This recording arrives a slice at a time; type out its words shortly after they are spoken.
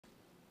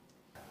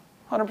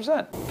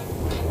100%.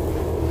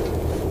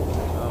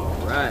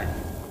 All right.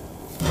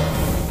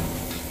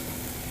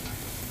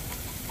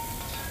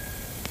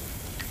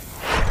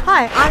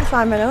 Hi,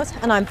 I'm Myron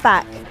and I'm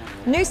back.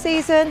 New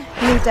season,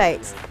 new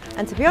dates.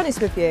 And to be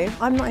honest with you,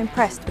 I'm not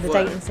impressed with the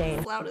dating scene.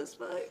 It's loud as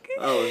fuck.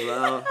 Oh, it's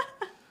loud.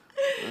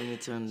 Let me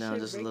turn down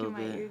just a little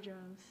bit. My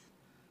eardrums.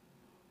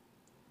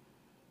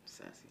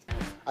 Sassy.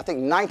 I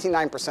think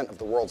 99% of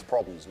the world's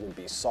problems would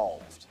be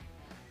solved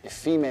if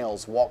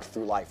females walked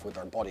through life with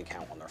their body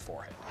count on their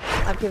forehead.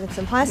 I've given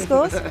some high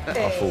scores. I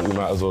thought we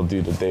might as well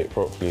do the date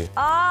properly.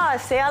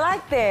 Ah, see, I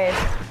like this.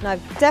 And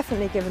I've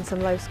definitely given some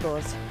low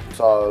scores.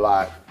 So,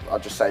 like,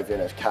 I'd just say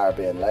Venus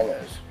Caribbean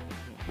Langers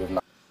with no.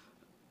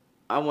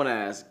 I want to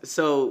ask,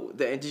 so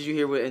did you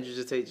hear what Andrew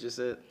Tate just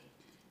said?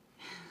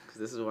 Because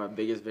this is our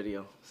biggest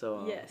video.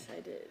 So Yes, I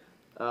did.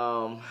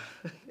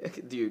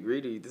 Do you agree?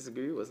 Do you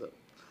disagree? What's up?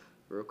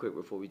 Real quick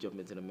before we jump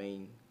into the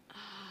main.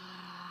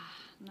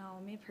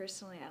 No, me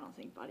personally, I don't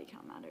think body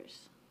count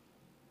matters.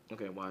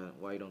 Okay,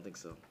 why you don't think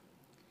so?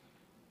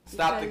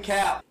 Stop the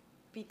cap.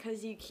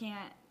 Because you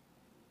can't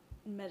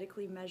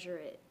medically measure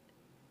it.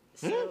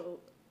 So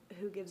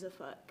who gives a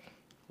fuck?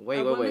 Wait.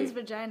 A woman's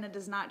vagina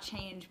does not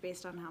change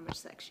based on how much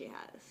sex she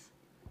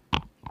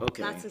has.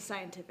 Okay. That's a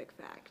scientific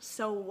fact.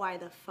 So why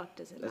the fuck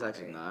does it matter? That's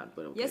actually not,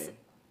 but okay. Yes.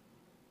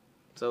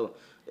 So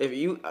if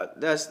you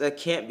that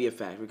can't be a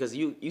fact, because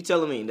you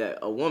telling me that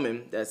a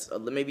woman that's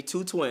maybe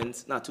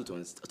twins,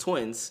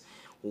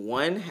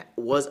 one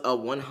was a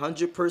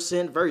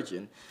 100%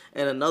 virgin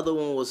and another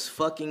one was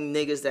fucking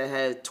niggas that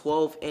had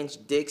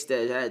 12-inch dicks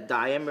that had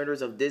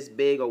diameters of this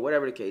big or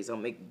whatever the case. I'll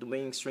make the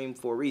mainstream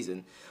for a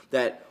reason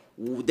that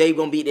they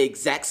gonna be the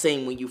exact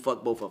same when you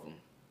fuck both of them.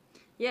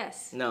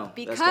 Yes. No.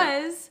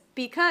 Because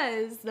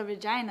the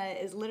vagina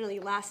is literally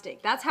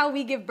elastic. That's how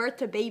we give birth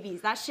to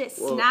babies. That shit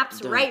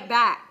snaps right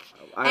back.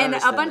 And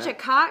a bunch of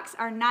cocks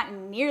are not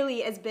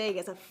nearly as big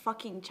as a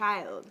fucking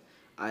child.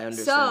 I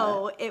understand.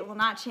 So it will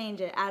not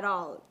change it at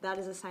all. That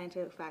is a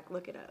scientific fact.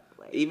 Look it up.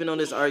 Like, even though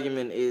this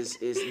argument is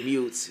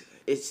mute,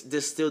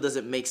 this still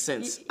doesn't make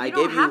sense. You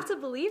don't have to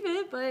believe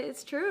it, but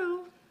it's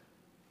true.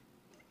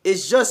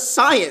 It's just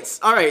science.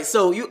 All right,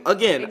 so I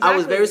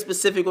was very Exactly.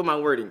 specific with my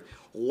wording.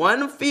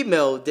 One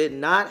female did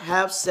not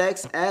have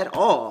sex at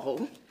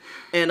all,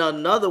 and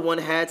another one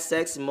had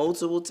sex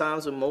multiple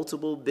times with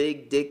multiple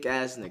big dick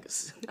ass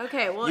niggas.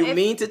 Okay, well, you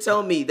mean to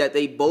tell me that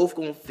they both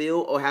gonna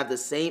feel or have the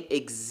same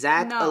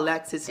exact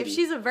elasticity? If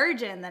she's a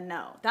virgin, then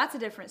no. That's a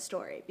different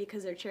story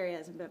because their cherry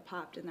hasn't been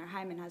popped and their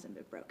hymen hasn't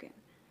been broken.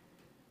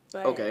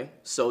 But okay,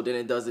 so then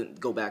it doesn't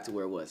go back to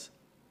where it was.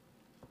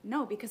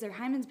 No, because their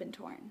hymen's been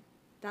torn.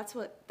 That's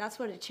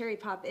what a cherry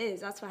pop is.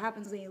 That's what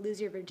happens when you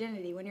lose your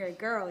virginity. When you're a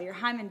girl, your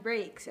hymen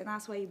breaks, and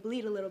that's why you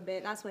bleed a little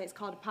bit. That's why it's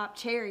called a pop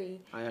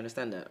cherry. I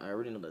understand that. I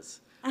already know this.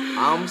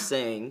 I'm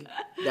saying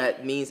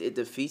that means it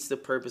defeats the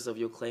purpose of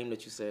your claim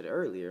that you said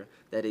earlier,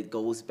 that it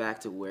goes back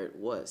to where it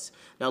was.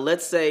 Now,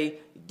 let's say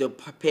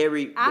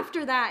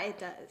After that, it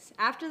does.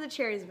 After the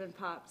cherry's been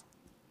popped,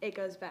 it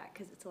goes back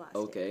because it's elastic.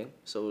 Okay,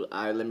 so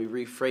let me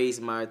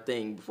rephrase my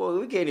thing. Before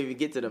we can't even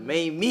get to the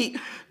main meat.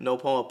 No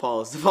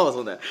pause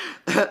on that.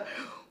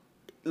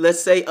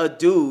 Let's say a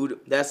dude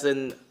that's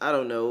I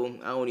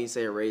don't even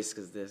say a race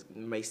because this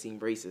may seem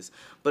racist,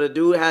 but a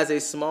dude has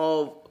a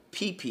small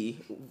pee-pee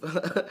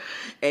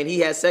and he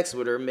had sex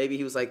with her. Maybe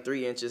he was like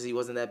 3 inches, he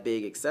wasn't that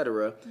big,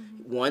 etc.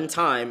 One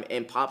time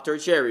and popped her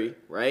cherry,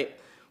 right?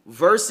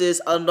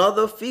 Versus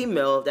another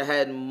female that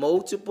had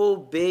multiple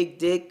big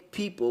dick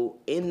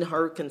people in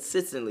her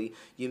consistently.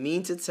 You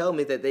mean to tell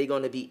me that they're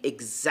going to be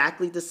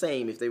exactly the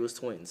same if they was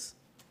twins?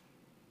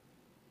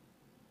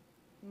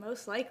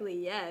 Most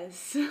likely,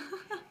 yes.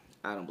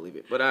 I don't believe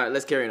it. But all right,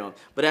 let's carry on.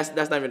 But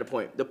that's not even the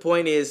point. The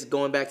point is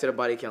going back to the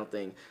body count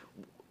thing.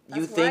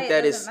 You think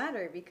that it doesn't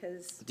matter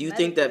because do you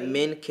think that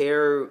men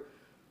care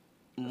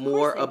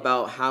more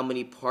about how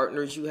many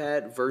partners you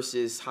had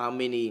versus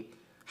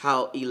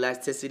how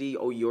elasticity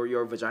or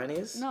your vagina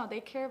is? No,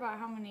 they care about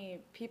how many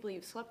people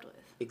you've slept with.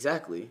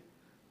 Exactly.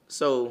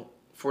 So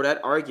for that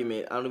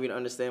argument, I don't even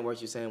understand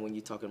what you're saying when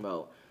you're talking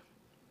about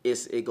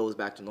it goes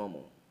back to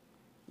normal.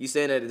 You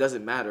saying that it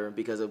doesn't matter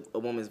because a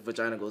woman's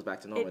vagina goes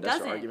back to normal. It That's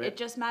doesn't. Your argument? It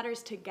just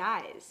matters to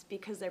guys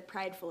because they're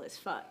prideful as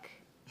fuck.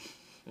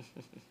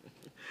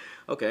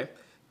 Okay.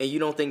 And you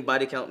don't think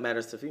body count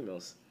matters to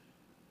females?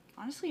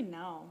 Honestly,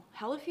 no.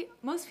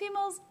 Most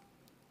females,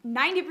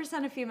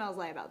 90% of females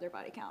lie about their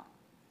body count.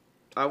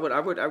 I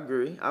would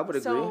agree.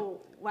 So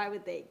why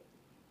would they?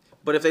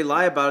 But if they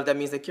lie about it, that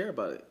means they care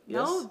about it. Yes?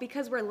 No,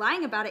 because we're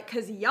lying about it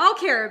because y'all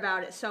care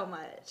about it so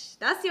much.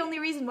 That's the only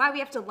reason why we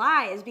have to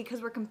lie is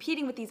because we're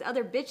competing with these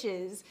other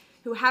bitches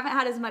who haven't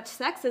had as much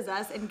sex as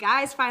us, and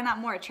guys find that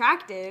more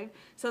attractive.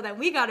 So then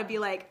we gotta be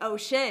like, oh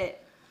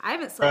shit, I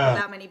haven't slept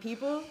with that many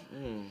people.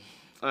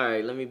 All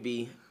right, let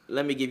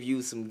me give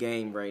you some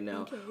game right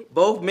now. Okay.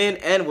 Both men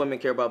and women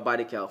care about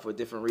body count for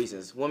different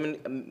reasons.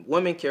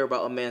 Women care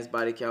about a man's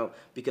body count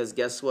because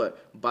guess what?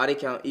 Body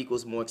count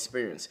equals more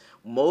experience.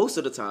 Most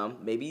of the time,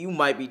 maybe you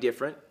might be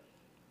different,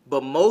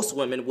 But most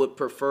women would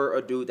prefer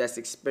a dude that's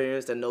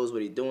experienced, that knows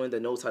what he's doing,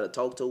 that knows how to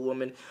talk to a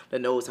woman,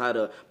 that knows how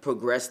to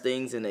progress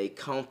things in a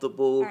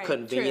comfortable,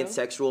 convenient,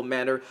 sexual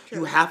manner.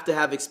 You have to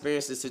have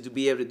experiences to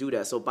be able to do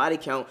that. So body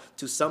count,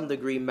 to some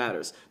degree,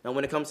 matters. Now,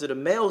 when it comes to the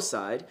male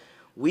side,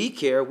 we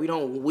care.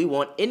 We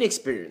want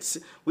inexperience.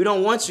 We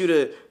don't want you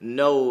to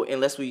know,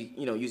 unless we,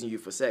 using you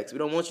for sex. We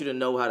don't want you to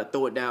know how to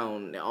throw it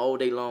down all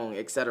day long,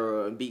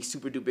 etc., and be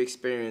super duper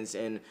experienced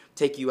and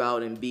take you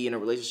out and be in a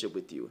relationship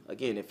with you.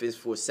 Again, if it's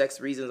for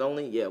sex reasons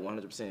only, yeah,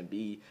 100%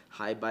 be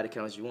high body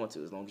count as you want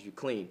to, as long as you're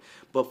clean.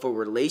 But for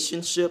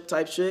relationship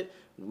type shit,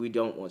 we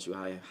don't want you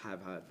high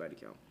body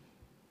count.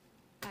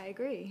 I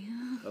agree.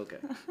 Okay.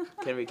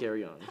 Can we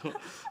carry on?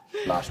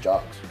 Nice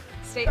jokes.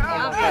 Stating the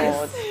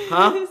obvious.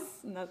 Huh?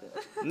 Nothing.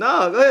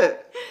 No, go ahead.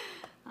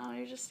 Oh,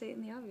 you're just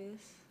stating the obvious.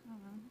 I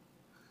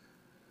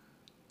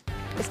don't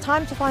know. It's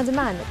time to find a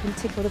man that can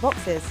tick all the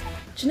boxes.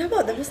 Do you know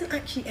what? There wasn't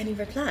actually any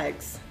red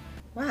flags.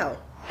 Wow.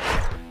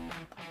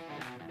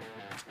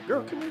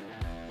 Girl, come here.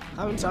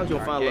 How many times you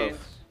gonna find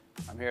love?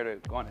 I'm here to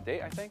go on a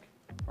date, I think,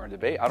 or a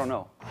debate. I don't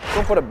know.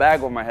 Someone put a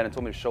bag over my head and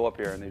told me to show up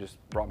here, and they just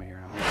brought me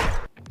here.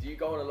 Do you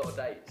go on a lot of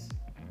dates?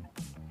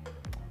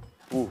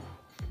 Ooh,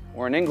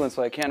 we're in England,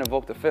 so I can't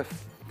invoke the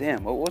fifth.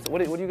 Damn, what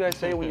do you guys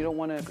say when you don't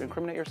want to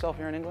incriminate yourself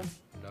here in England?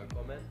 No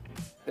comment.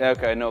 Yeah,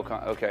 okay,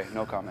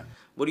 no comment.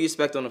 What do you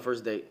expect on the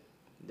first date?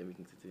 Then we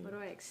can continue. What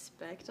do I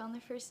expect on the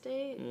first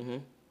date? Mm-hmm.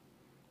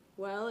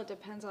 Well, it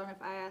depends on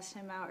if I asked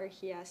him out or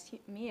he asked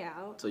me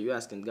out. So you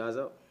asking guys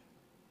out?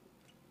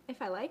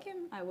 If I like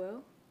him, I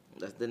will.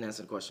 That didn't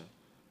answer the question.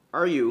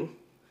 Are you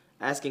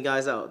asking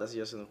guys out? That's a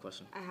yes or no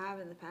question. I have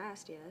in the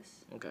past,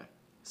 yes. Okay.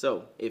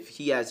 So if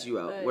he asks you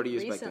out, But what are you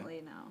expecting?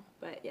 recently, no.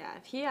 But yeah,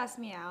 if he asked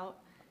me out,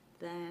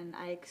 then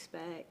I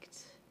expect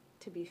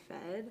to be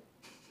fed.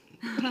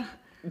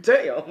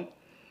 Damn.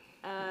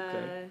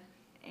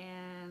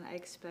 And I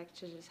expect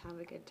to just have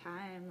a good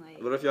time.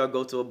 Like, What if y'all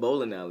go to a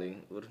bowling alley?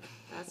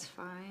 that's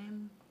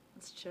fine.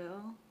 Let's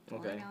chill.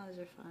 Okay. Bowling alleys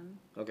are fun.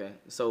 Okay.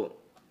 So,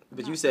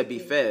 but you not said be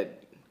picky. fed.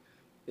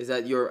 Is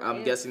that your? I'm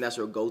If- guessing that's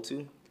your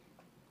go-to.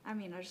 I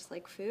mean, I just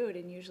like food,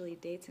 and usually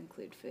dates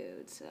include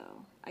food, so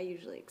I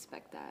usually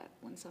expect that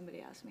when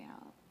somebody asks me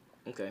out.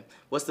 Okay.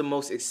 What's the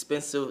most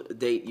expensive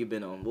date you've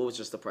been on? What was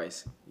just the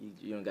price?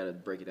 You don't gotta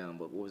break it down,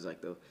 but what was like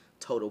the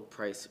total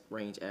price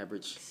range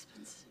average?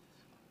 Expensive.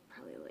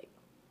 Probably like,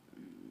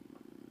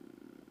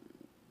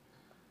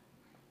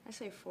 I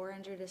say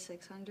 400 to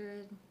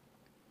 600.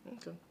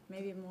 Okay.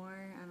 Maybe more.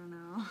 I don't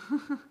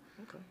know.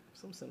 Okay.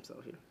 Some simps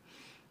out here.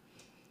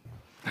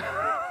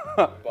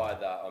 By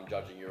that, I'm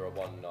judging you're a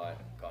one night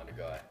kind of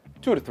guy.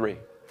 2 to 3.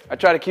 I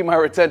try to keep my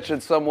retention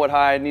somewhat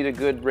high. I need a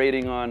good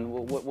rating on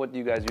what do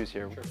you guys use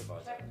here?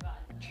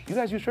 TripAdvisor. You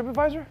guys use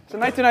TripAdvisor? It's in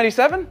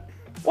 1997?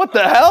 What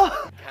the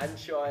hell? Can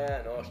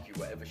Cheyenne ask you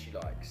whatever she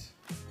likes?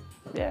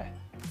 Yeah.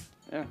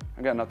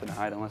 I got nothing to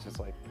hide unless it's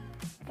like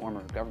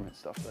former government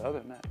stuff. But other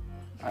than that,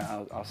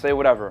 I'll say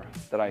whatever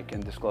that I can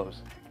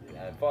disclose.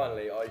 And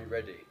finally, are you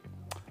ready?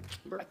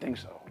 I think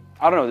so.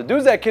 I don't know. The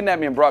dudes that kidnapped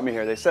me and brought me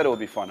here, they said it would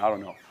be fun. I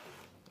don't know.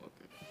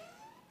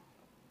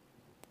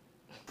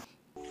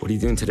 What are you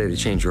doing today to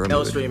change your mood?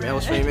 Hellstream.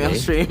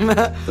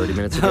 30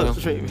 minutes ago?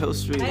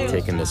 Hellstream.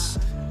 Taking this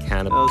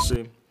cannabis.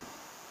 Hellstream.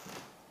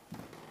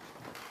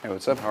 Hey,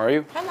 what's up? How are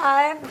you?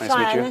 Hello. Nice to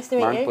meet you. Nice to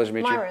meet Myron, you. pleasure to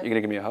meet Myron. you. You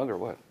gonna give me a hug or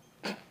what?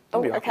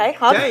 Oh, Be awkward. okay.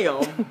 Hug.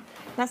 Damn.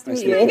 Nice to Nice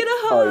meet to you. meet you. Get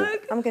a hug.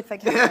 I'm good,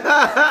 thank you.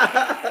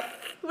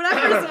 When I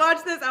first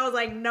watched this, I was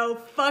like, no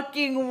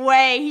fucking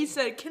way. He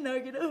said, can I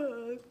get a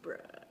hug, bruh?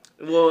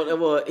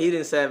 Well, he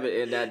didn't say it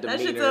in that That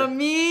demeanor. shit's a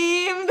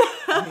meme.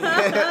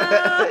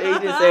 He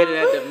didn't say it in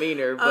that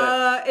demeanor,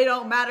 but It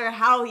don't matter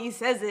how he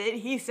says it.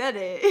 He said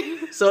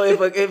it. so if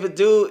a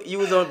dude you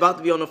was about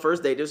to be on the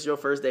first date, this was your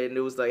first date, and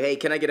it was like, hey,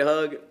 can I get a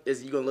hug?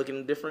 Is you gonna look at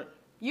him different?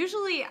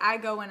 Usually, I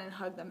go in and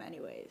hug them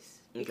anyways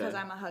because Okay.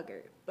 I'm a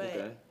hugger. But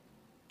Okay.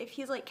 if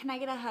he's like, can I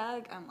get a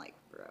hug? I'm like,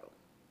 bro,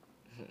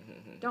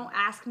 don't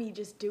ask me,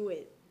 just do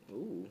it.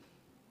 Ooh,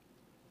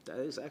 that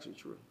is actually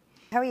true.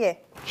 How are you?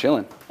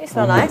 Chilling. You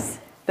smell nice.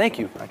 Thank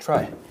you. I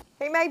try.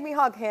 He made me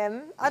hug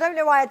him. I don't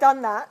know why I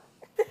done that.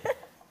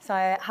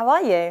 So, how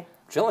are you?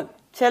 Chilling.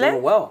 Chilling?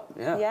 Doing well.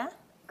 Yeah. Yeah?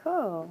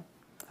 Cool.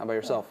 How about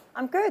yourself?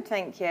 I'm good,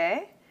 thank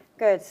you.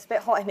 Good. It's a bit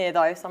hot in here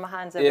though, so my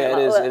hands are a Yeah,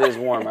 bit it is. like, It is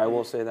warm. I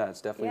will say that. It's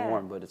definitely Yeah.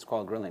 warm, but it's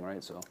called grilling,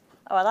 right? So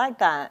Oh, I like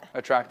that.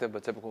 attractive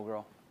but typical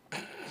girl.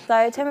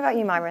 So, tell me about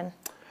you, Myron.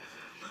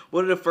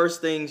 What are the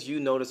first things you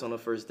notice on a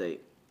first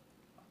date,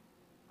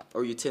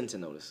 or you tend to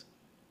notice?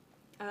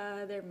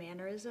 Their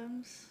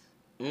mannerisms.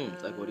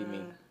 Like what do you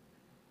mean?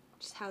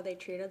 Just how they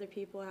treat other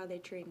people, how they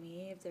treat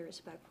me, if they're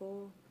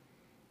respectful.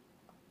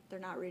 They're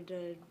not rude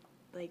to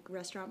like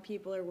restaurant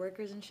people or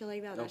workers and shit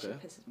like that. That shit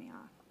Okay. pisses me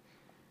off.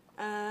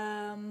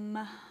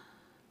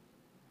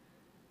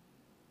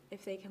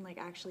 If they can like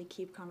actually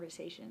keep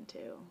conversation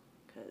too,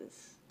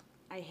 because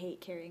I hate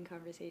carrying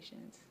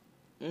conversations.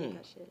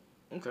 That shit.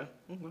 Okay.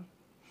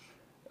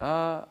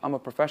 I'm a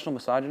professional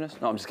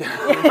misogynist. No, I'm just kidding.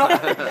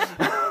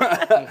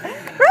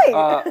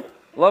 Great.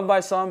 Loved by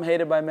some,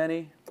 hated by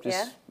many.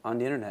 Just on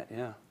the internet,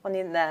 yeah. On the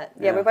internet.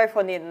 Yeah, we're both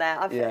on the internet.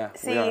 I've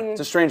seen... we are.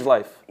 It's a strange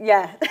life.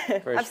 Yeah.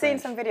 I've seen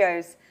some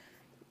videos.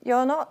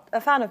 You're not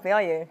a fan of me,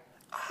 are you?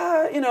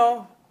 You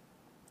know,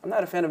 I'm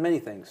not a fan of many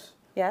things.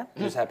 Yeah? I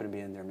just happen to be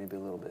in there maybe a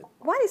little bit.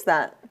 Why is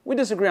that? We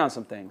disagree on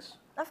some things.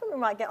 I think we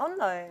might get on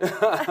though.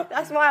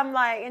 That's why I'm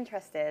like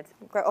interested.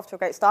 Off to a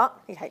great start.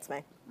 He hates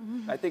me.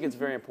 I think it's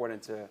very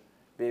important to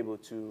be able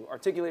to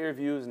articulate your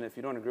views, and if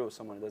you don't agree with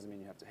someone, it doesn't mean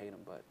you have to hate them.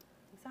 But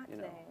exactly.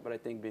 You know, but I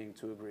think being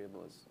too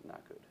agreeable is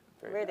not good.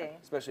 Very really? bad,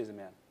 especially as a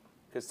man,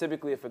 because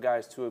typically if a guy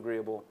is too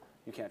agreeable,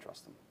 you can't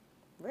trust him.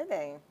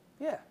 Really?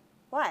 Yeah.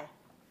 Why?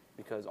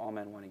 Because all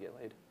men want to get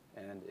laid,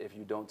 and if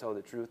you don't tell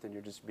the truth and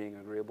you're just being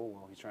agreeable,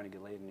 well, he's trying to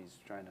get laid and he's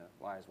trying to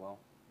lie as well.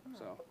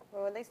 So.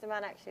 Well, at least the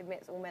man actually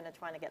admits all men are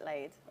trying to get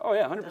laid. Oh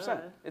yeah,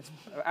 100%. It's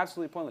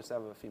absolutely pointless to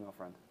have a female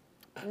friend.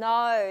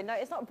 No,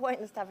 it's not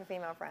pointless to have a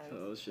female friend.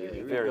 Oh shit.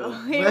 Very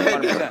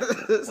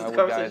 100%.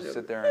 Why would guys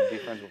sit there and be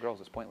friends with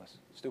girls? It's pointless.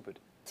 Stupid.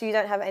 So you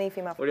don't have any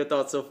female friends? What are your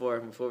thoughts so far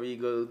before we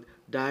go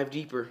dive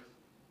deeper?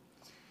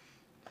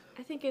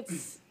 I think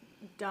it's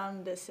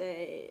dumb to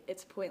say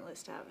it's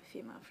pointless to have a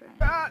female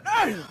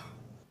friend.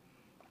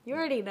 You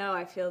already know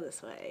I feel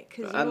this way.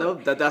 I know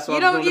that's why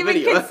I'm doing the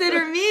video. You don't even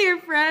consider me your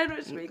friend,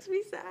 which makes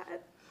me sad.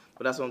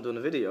 But that's why I'm doing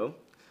the video.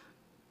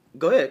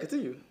 Go ahead,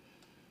 continue.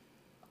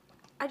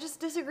 I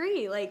just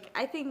disagree. Like,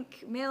 I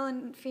think male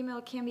and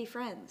female can be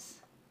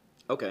friends.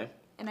 Okay.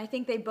 And I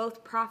think they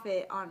both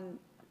profit on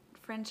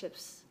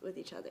friendships with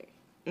each other.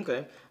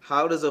 Okay.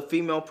 How does a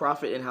female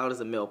profit and how does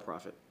a male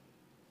profit?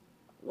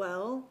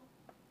 Well,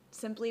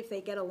 simply if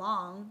they get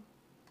along.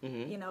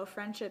 You know,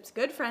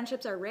 good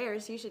friendships are rare,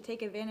 so you should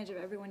take advantage of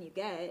everyone you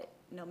get,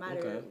 no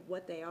matter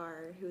what they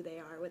are, who they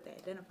are, what they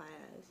identify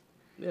as.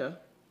 Yeah.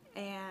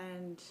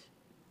 And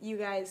you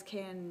guys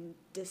can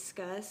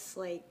discuss,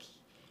 like...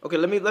 Okay,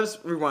 let's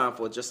rewind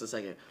for just a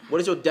second.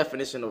 What is your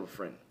definition of a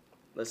friend?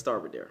 Let's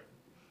start with there.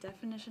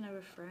 Definition of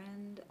a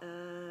friend?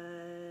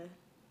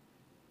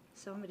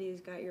 Somebody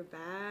who's got your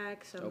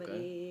back,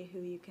 somebody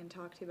who you can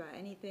talk to about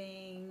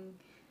anything...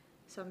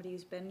 Somebody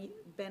who's been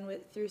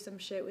through some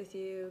shit with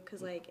you,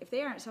 because like if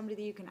they aren't somebody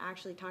that you can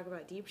actually talk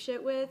about deep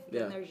shit with,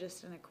 then they're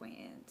just an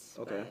acquaintance.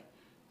 Okay. But if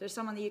there's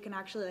someone that you can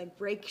actually like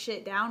break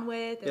shit down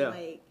with, and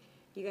like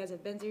you guys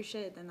have been through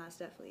shit, then that's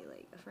definitely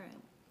like a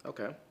friend.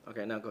 Okay.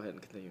 Okay. Now go ahead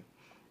and continue.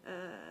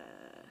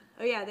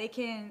 Oh yeah, they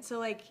can. So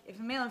like if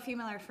a male and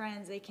female are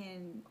friends, they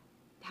can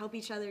help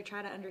each other,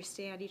 try to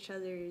understand each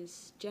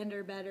other's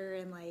gender better,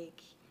 and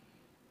like.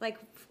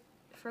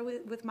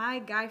 With my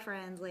guy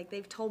friends, like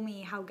they've told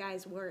me how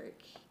guys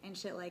work and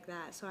shit like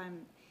that, so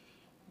I'm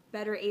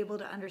better able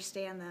to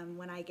understand them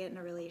when I get in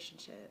a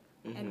relationship,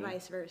 and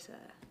vice versa.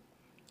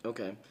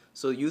 Okay,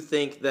 so you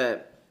think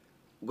that?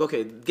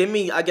 Okay, give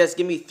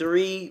me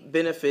 3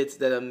 benefits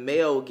that a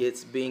male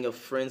gets being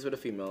friends with a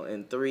female,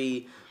 and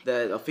 3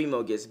 that a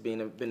female gets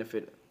being a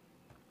benefit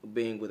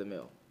being with a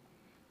male.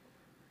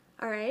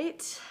 All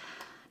right.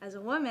 As a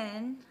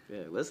woman.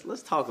 Yeah,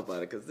 let's talk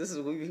about it, because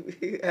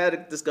we had a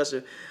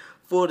discussion.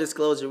 Full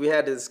disclosure, we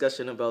had a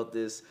discussion about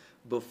this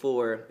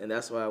before, and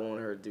that's why I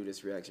wanted her to do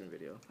this reaction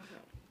video.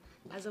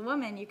 Okay. As a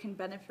woman, you can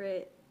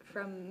benefit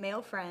from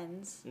male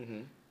friends.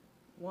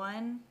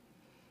 One,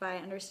 by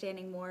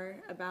understanding more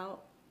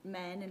about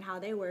men and how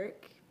they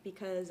work,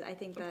 because I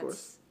think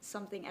that's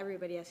something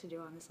everybody has to do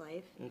on this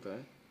life. Okay.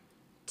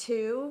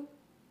 2,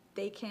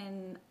 they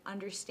can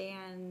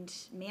understand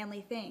manly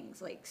things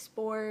like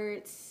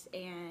sports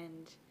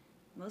and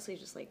mostly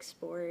just like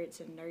sports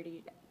and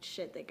nerdy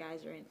shit that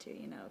guys are into,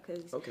 you know,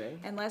 because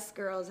unless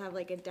girls have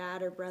like a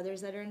dad or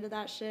brothers that are into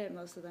that shit,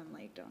 most of them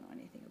like don't know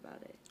anything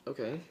about it.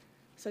 Okay.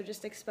 So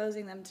just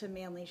exposing them to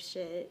manly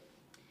shit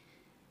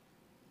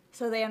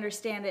so they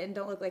understand it and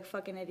don't look like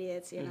fucking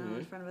idiots, you know,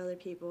 in front of other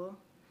people.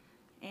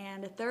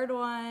 And a third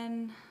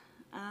one,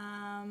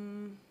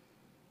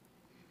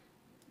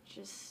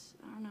 just,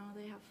 I don't know,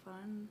 they have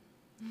fun.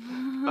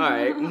 All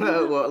right.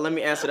 Well, let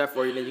me answer that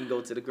for you, then you can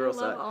go to the girl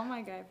side. I love all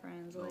my guy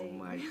friends. Like. Oh,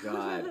 my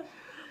God.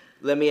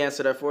 Let me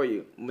answer that for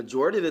you.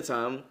 Majority of the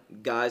time,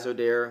 guys are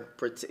there.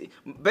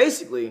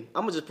 Basically,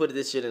 I'm going to just put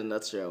this shit in a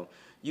nutshell.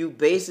 You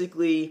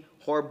basically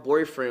her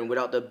boyfriend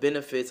without the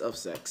benefits of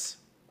sex.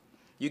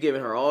 You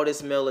giving her all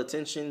this male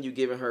attention. You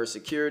giving her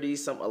security.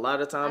 A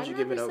lot of times you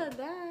giving her. I never said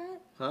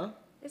that. Huh?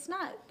 It's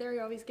not.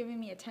 They're always giving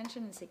me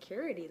attention and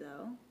security,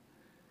 though.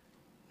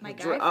 My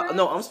guy friends?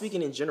 No, I'm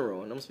speaking in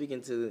general, and I'm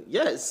speaking to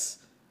yes.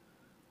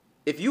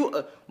 If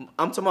you,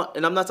 I'm talking about,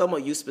 and I'm not talking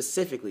about you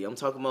specifically. I'm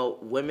talking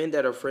about women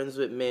that are friends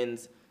with men.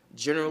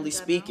 Generally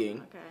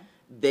speaking,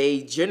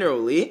 they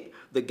generally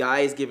the guy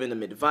is giving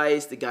them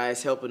advice. The guy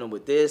is helping them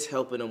with this,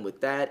 helping them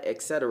with that,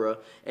 etc.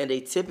 And they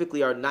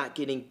typically are not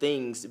getting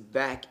things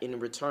back in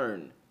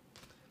return.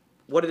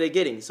 What are they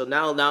getting? So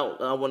now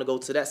I want to go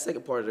to that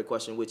second part of the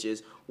question, which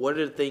is what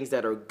are the things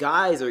that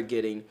guys are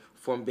getting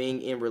from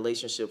being in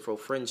relationship for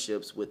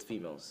friendships with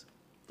females?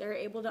 They're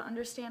able to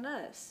understand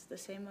us the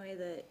same way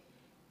that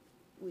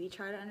we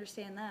try to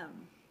understand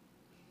them.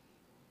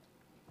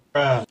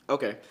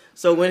 Okay,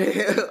 so when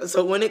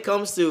it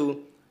comes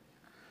to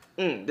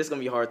this is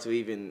gonna be hard to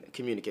even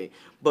communicate.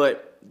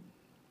 But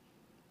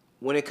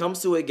when it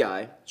comes to a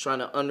guy trying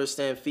to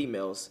understand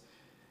females,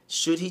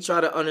 should he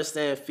try to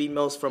understand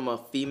females from a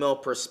female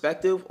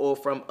perspective or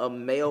from a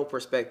male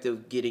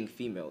perspective getting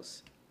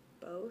females?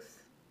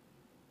 Both.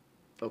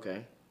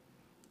 Okay.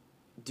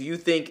 Do you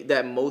think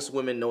that most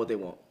women know what they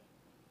want?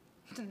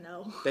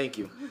 No. Thank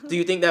you. Do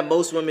you think that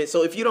most women,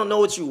 so if you don't know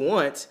what you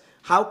want,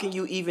 how can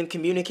you even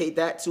communicate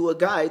that to a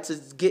guy to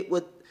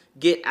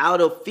get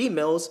out of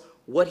females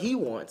what he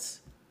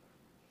wants?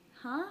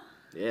 Huh?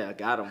 Yeah, I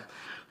got him.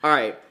 All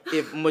right.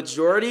 If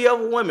majority of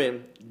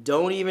women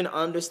don't even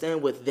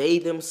understand what they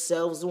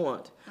themselves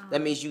want,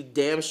 that means you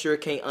damn sure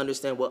can't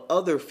understand what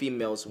other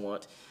females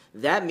want.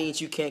 That means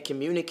you can't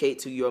communicate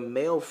to your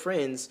male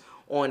friends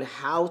on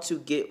how to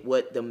get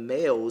what the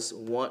males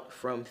want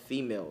from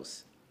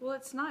females. Well,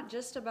 it's not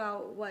just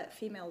about what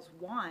females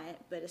want,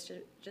 but it's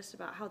just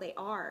about how they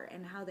are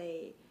and how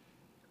they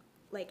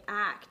like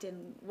act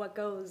and what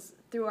goes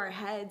through our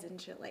heads and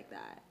shit like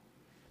that.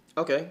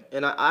 Okay,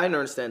 and I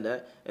understand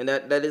that, and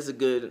that is a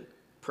good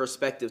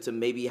perspective to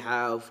maybe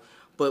have,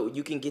 but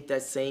you can get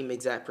that same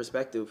exact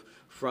perspective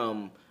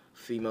from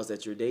females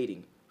that you're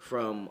dating,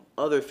 from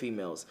other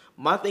females.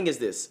 My thing is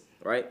this,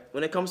 right?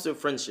 When it comes to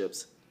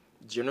friendships,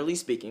 generally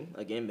speaking,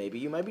 again, maybe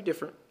you might be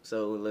different,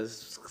 so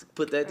let's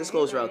put that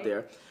disclosure out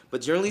there.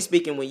 But generally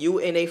speaking, when you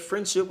in a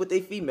friendship with a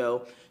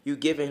female, you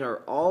giving her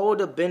all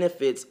the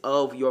benefits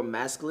of your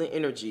masculine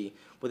energy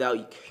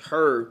without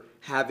her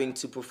having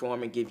to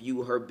perform and give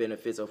you her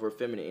benefits of her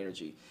feminine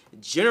energy.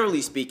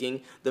 Generally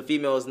speaking, the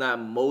female is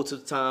not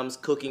multiple times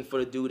cooking for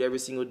the dude every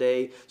single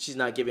day. She's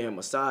not giving him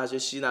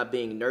massages. She's not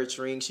being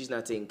nurturing. She's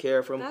not taking care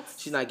of him.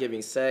 She's not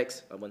giving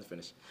sex. I wasn't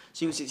finished.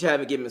 She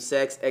haven't given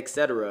sex,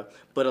 etc.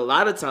 But a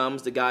lot of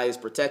times, the guy is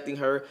protecting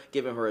her,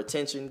 giving her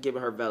attention,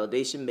 giving her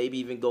validation, maybe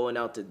even going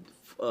out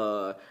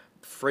to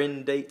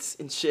friend dates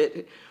and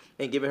shit,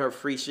 and giving her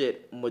free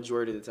shit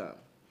majority of the time.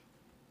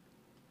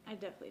 I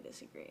definitely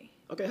disagree.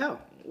 Okay, how?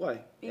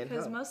 Why?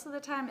 Because most of the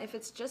time, if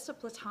it's just a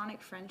platonic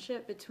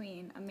friendship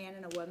between a man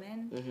and a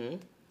woman,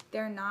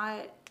 they're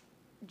not,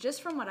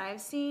 just from what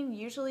I've seen,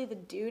 usually the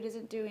dude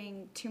isn't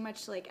doing too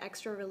much like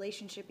extra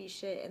relationship-y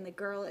shit and the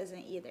girl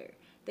isn't either.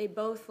 They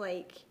both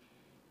like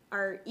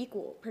are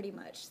equal pretty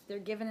much. They're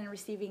giving and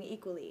receiving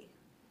equally.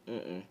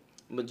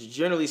 But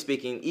generally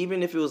speaking,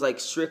 even if it was like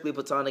strictly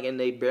platonic and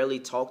they barely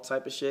talk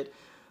type of shit,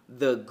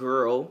 the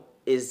girl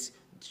is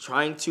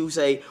trying to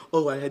say,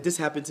 oh, I had this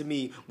happen to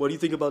me. What do you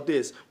think about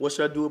this? What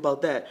should I do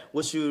about that?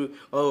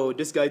 Oh,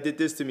 this guy did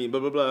this to me, blah,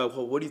 blah, blah.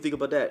 What do you think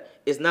about that?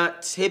 It's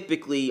not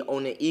typically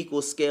on an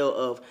equal scale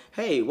of,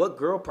 hey, what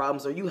girl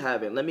problems are you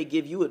having? Let me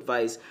give you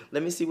advice.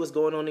 Let me see what's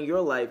going on in your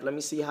life. Let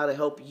me see how to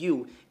help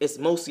you. It's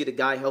mostly the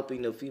guy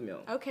helping the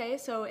female. Okay,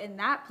 so in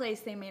that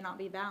place, they may not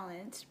be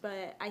balanced,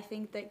 but I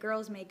think that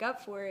girls make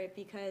up for it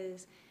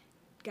because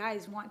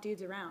guys want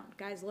dudes around.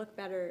 Guys look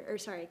better,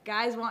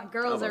 guys want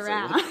girls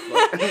around.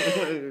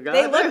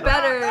 They look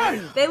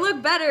better. They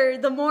look better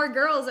the more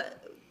girls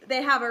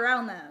they have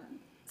around them.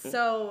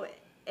 So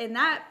in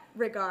that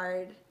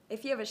regard,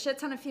 if you have a shit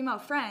ton of female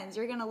friends,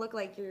 you're gonna look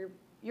like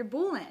you're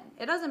bullying.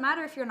 It doesn't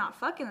matter if you're not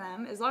fucking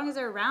them, as long as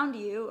they're around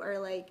you, or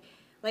like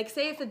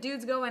say if the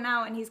dude's going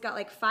out and he's got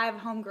like 5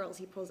 homegirls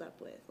he pulls up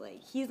with,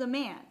 like he's a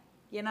man,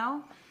 you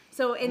know?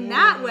 So in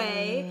that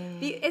way,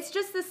 it's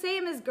just the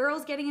same as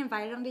girls getting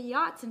invited onto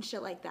yachts and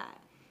shit like that.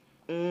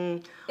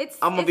 I'm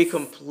going to be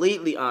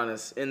completely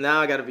honest, and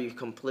now I got to be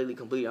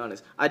completely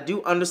honest. I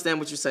do understand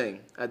what you're saying.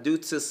 I do,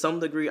 to some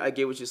degree, I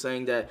get what you're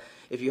saying, that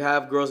if you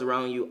have girls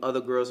around you,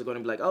 other girls are going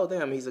to be like, oh,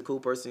 damn, he's a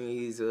cool person.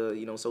 He's,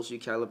 socially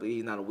caliber.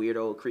 He's not a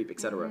weirdo, creep,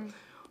 etc.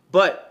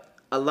 But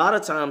a lot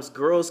of times,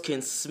 girls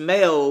can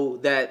smell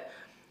that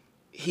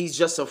he's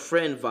just a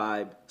friend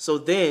vibe. So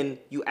then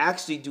you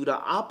actually do the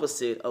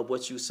opposite of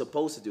what you're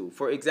supposed to do.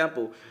 For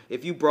example,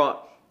 if you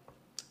brought,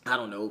 I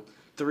don't know,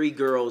 3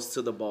 girls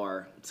to the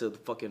bar, to the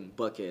fucking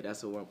Buckhead.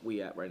 That's where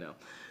we at right now.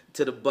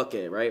 To the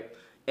Buckhead, right?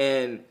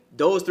 And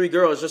those 3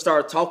 girls just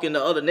start talking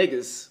to other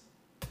niggas.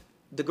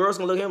 The girls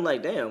gonna look at him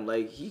like, damn,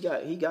 like he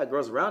got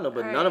girls around him,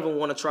 but none of them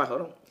want to try.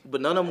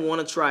 But none of them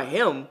want to try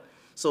him.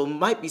 So it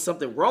might be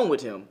something wrong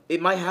with him.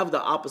 It might have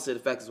the opposite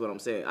effect is what I'm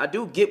saying. I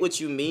do get what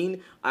you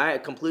mean. I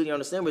completely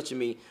understand what you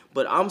mean.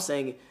 But I'm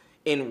saying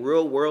in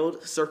real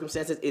world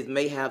circumstances, it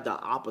may have the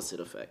opposite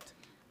effect.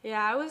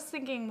 Yeah, I was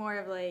thinking more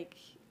of like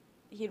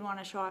he'd want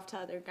to show off to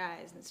other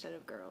guys instead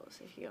of girls,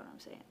 if you know what I'm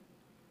saying.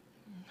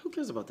 Who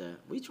cares about that?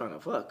 We trying to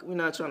fuck. We're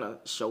not trying to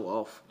show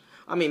off.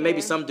 I mean,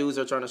 maybe some dudes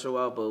are trying to show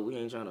off, but we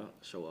ain't trying to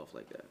show off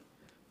like that.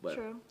 But,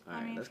 true. Right,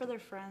 I mean, for their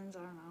friends, I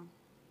don't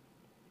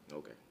know.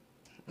 Okay.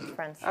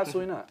 Friends.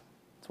 Absolutely not.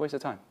 It's a waste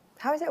of time.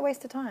 How is it a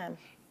waste of time?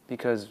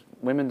 Because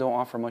women don't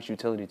offer much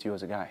utility to you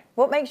as a guy.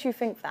 What makes you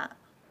think that?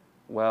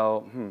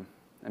 Well,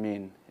 I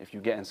mean, if you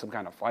get in some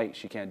kind of fight,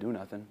 she can't do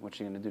nothing. What's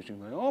she gonna do? She's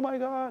like, oh my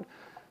God.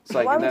 It's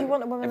like, why would you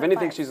want a woman if to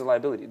anything, fight? she's a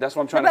liability. That's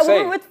what I'm trying to But say. a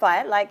woman would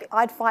fight. Like,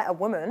 I'd fight a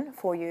woman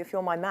for you if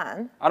you're my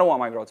man. I don't want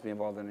my girl to be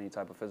involved in any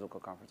type of physical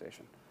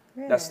confrontation.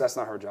 Really? That's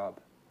not her job.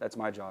 That's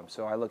my job.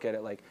 So I look at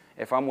it like,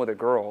 if I'm with a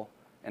girl,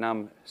 and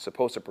I'm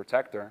supposed to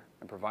protect her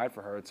and provide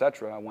for her,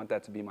 etc., I want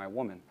that to be my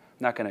woman.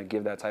 I'm not going to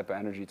give that type of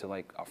energy to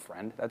like a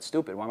friend. That's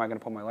stupid. Why am I going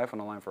to put my life on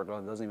the line for a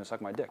girl that doesn't even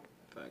suck my dick?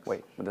 Thanks.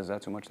 Wait, but is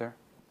that too much there?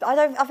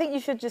 I think you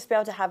should just be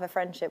able to have a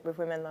friendship with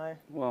women though.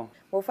 Well,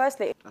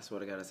 Firstly, I swear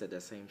to God, I said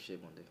that same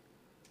shit one day.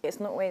 it's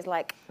not always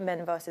like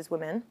men versus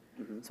women.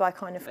 So I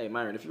kind of Hey,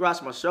 Myron, if you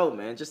watch my show,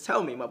 man, just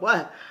tell me, my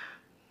boy.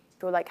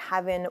 feel like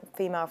having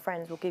female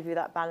friends will give you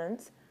that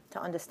balance to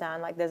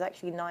understand like there's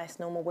actually nice,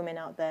 normal women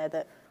out there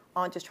that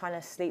aren't just trying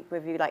to sleep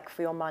with you like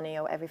for your money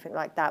or everything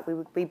like that.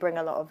 We bring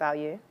a lot of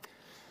value.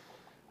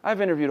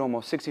 I've interviewed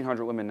almost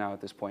 1,600 women now at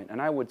this point,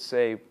 and I would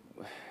say,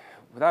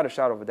 without a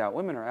shadow of a doubt,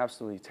 women are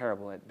absolutely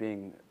terrible at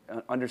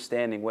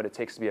understanding what it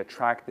takes to be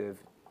attractive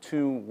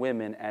to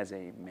women as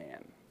a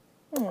man.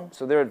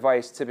 So their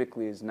advice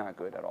typically is not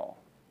good at all.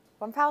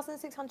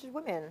 1,600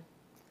 women.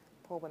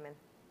 Poor women.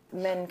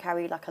 Men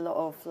carry like a lot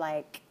of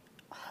like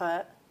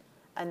hurt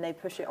and they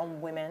push it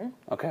on women.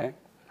 Okay.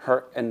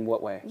 Hurt in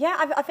what way?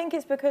 Yeah, I think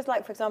it's because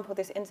like, for example,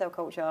 this incel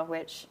culture,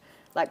 which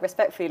like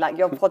respectfully, like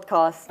your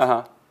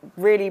podcast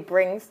really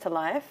brings to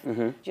life.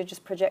 You're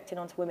just projecting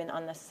onto women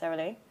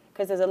unnecessarily.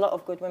 Because there's a lot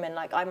of good women.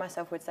 Like I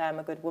myself would say I'm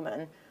a good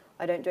woman.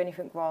 I don't do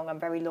anything wrong. I'm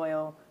very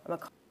loyal.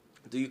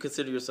 Do you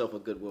consider yourself a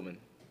good woman?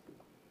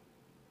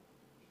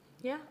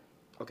 Yeah.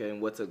 Okay, and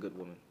what's a good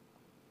woman?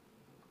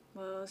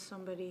 Well,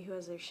 somebody who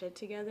has their shit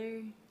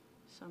together,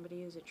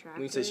 somebody who's attractive.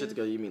 When you say shit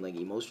together, you mean like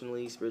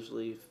emotionally,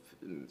 spiritually,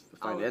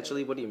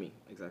 financially? What do you mean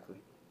exactly?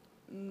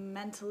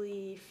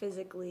 Mentally,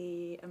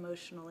 physically,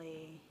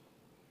 emotionally.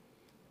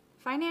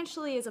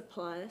 Financially is a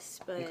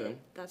plus, but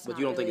that's not. But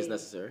you don't think it's really-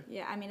 necessary?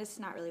 Yeah, I mean, it's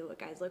not really what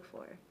guys look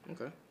for.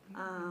 Okay.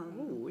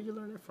 Ooh, where you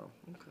learn that from?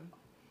 Okay.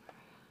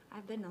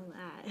 I've been on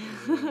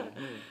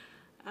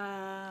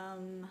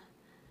that.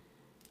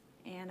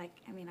 And I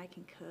mean, I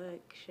can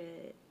cook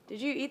shit. Did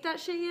you eat that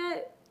shit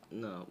yet?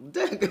 No.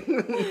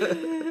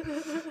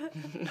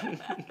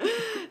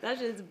 That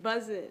shit's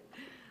buzzing.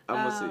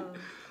 I'm gonna see.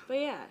 But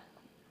yeah.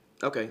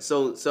 Okay,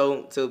 so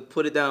to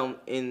put it down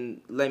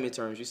in layman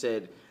terms, you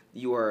said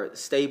you are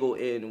stable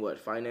in what?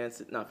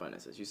 Finances? Not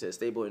finances. You said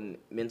stable in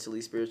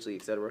mentally, spiritually,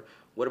 etc.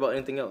 What about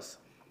anything else?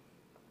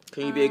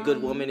 Can you be a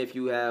good woman if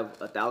you have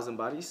 1,000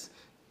 bodies?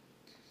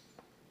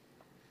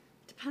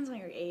 Depends on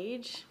your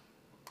age.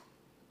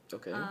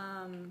 Okay.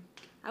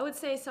 I would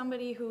say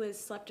somebody who has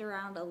slept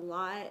around a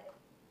lot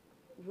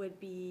would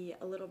be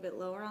a little bit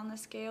lower on the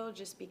scale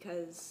just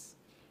because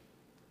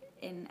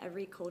in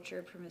every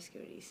culture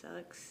promiscuity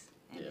sucks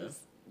and is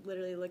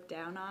literally looked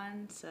down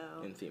on. So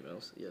in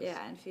females, yes.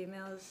 Yeah, in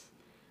females.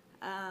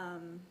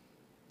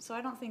 So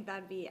I don't think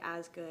that'd be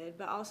as good,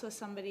 but also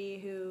somebody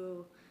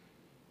who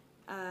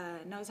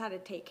knows how to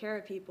take care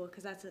of people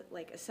because that's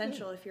like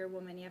essential. If you're a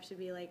woman, you have to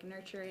be like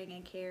nurturing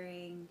and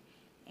caring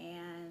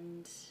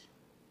and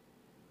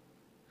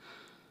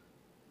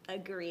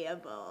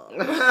agreeable. You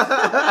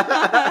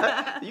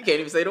can't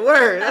even say the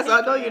word. That's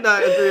how I know you're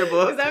not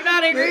agreeable. Because I'm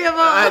not agreeable.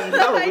 I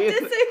know. I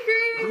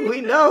disagree.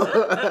 We know.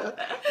 The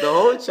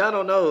whole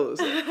channel knows.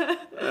 All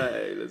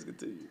right, let's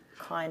continue.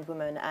 Kind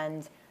woman,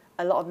 and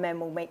a lot of men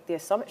will make the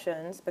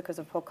assumptions because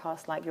of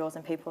podcasts like yours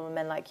and people and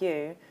men like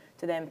you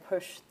to then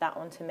push that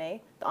onto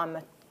me. That I'm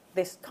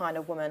this kind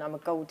of woman. I'm a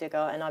gold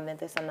digger, and I'm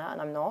this and that,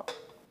 and I'm not.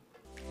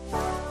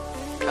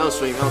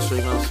 L-stream.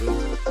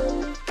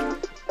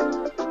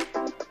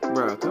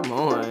 Bro, come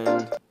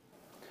on.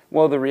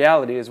 Well, the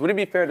reality is, would it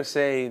be fair to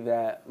say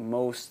that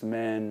most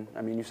men,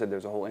 I mean, you said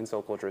there's a whole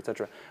incel culture,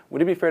 etc.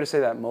 Would it be fair to say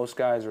that most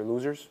guys are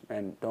losers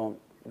and don't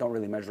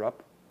really measure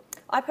up?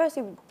 I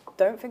personally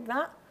don't think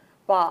that,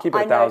 but Keep it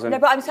I 1,000. know.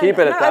 No, but I'm saying Keep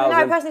it no, 1,000. no,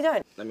 I personally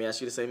don't. Let me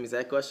ask you the same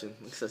exact question.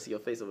 Because I see your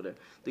face over there.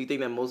 Do you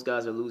think that most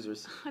guys are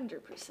losers?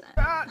 100%.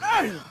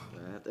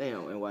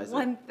 Damn, and why is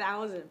that?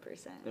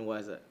 1,000%. And why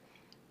is that?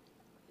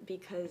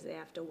 Because they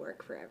have to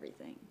work for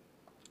everything.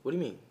 What do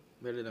you mean?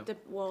 Where do they know?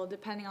 Well,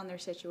 depending on their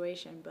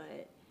situation,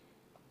 but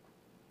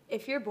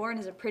if you're born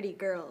as a pretty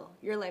girl,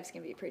 your life's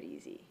gonna be pretty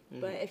easy.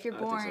 But if you're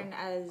born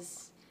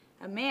as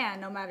a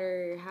man, no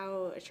matter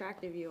how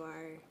attractive you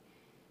are,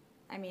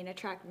 I mean,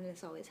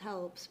 attractiveness always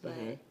helps, but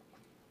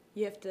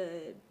you have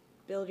to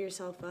build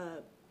yourself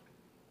up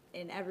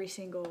in every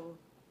single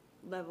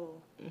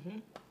level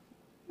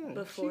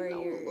before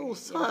you're... little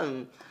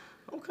son.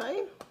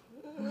 Okay.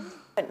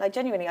 Like,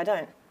 genuinely, I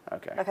don't.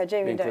 Okay. Like, I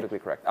genuinely Being don't. politically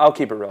correct. I'll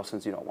keep it real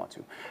since you don't want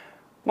to.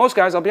 Most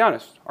guys, I'll be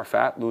honest, are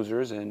fat,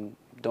 losers, and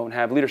don't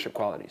have leadership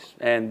qualities.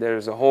 And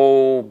there's a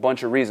whole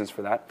bunch of reasons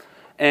for that.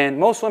 And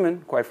most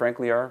women, quite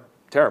frankly, are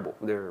terrible.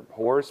 They're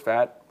whores,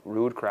 fat,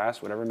 rude,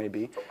 crass, whatever it may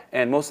be.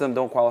 And most of them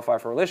don't qualify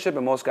for a relationship,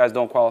 and most guys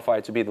don't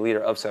qualify to be the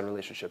leader of said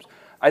relationships.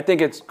 I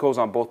think it goes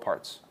on both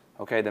parts.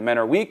 Okay, the men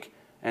are weak,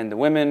 and the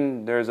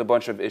women, there's a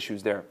bunch of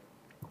issues there.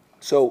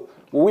 So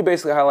what we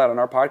basically highlight on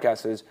our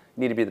podcast is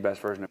you need to be the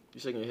best version of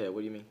You're shaking your head.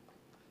 What do you mean?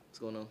 What's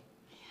going on?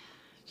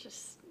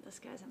 Just, this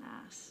guy's an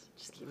ass.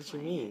 Just keep What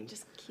playing. you mean?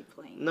 Just keep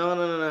playing.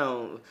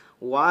 No.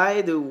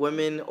 Why do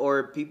women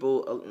or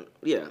people,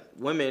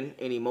 women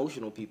and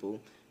emotional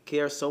people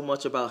care so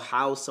much about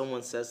how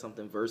someone says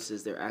something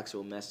versus their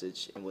actual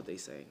message and what they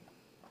say?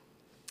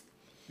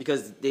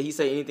 Because did he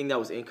say anything that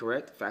was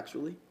incorrect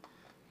factually?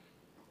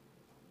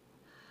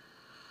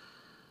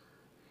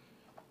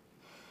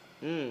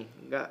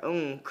 Got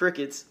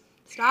crickets.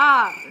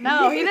 Stop.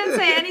 No, he didn't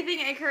say anything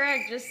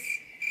incorrect. Just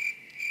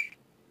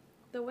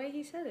the way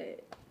he said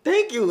it.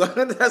 Thank you.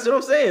 That's what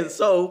I'm saying.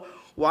 So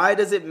why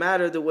does it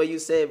matter the way you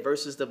say it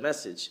versus the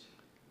message?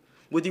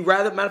 Would you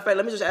rather, matter of fact,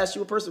 let me just ask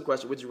you a personal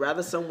question. Would you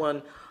rather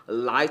someone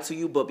lie to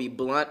you but be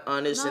blunt,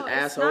 honest, and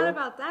asshole? No, it's not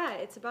about that.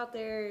 It's about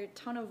their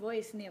tone of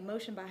voice and the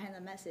emotion behind the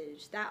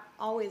message. That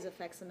always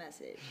affects the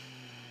message.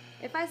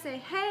 If I say,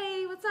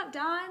 hey, what's up,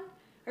 Don?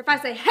 Or if I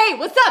say, hey,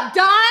 what's up,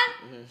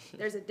 Don?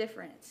 There's a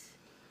difference.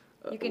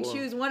 You can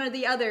choose one or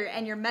the other,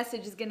 and your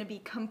message is going to be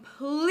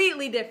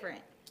completely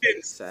different.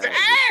 Exactly.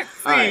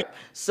 All right.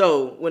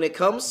 So when it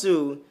comes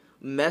to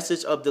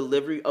message of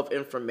delivery of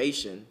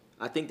information,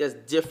 I think that's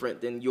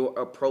different than your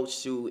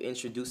approach to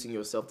introducing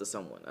yourself to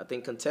someone. I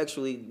think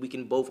contextually we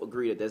can both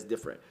agree that that's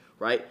different,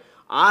 right?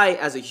 I,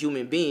 as a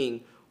human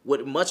being,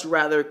 would much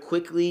rather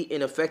quickly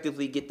and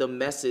effectively get the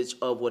message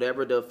of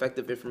whatever the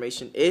effective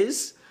information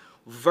is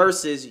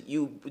versus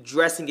you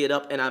dressing it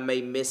up and I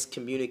may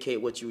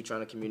miscommunicate what you were trying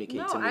to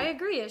communicate to me. No, I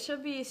agree. It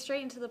should be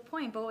straight and to the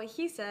point. But what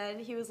he said,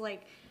 he was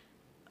like,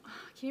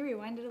 can you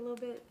rewind it a little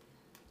bit?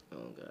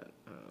 Oh, God.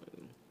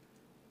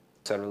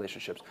 Said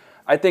relationships.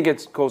 I think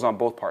it goes on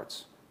both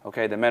parts.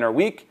 Okay, the men are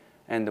weak,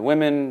 and the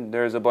women,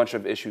 there's a bunch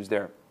of issues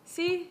there.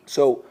 See?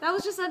 So that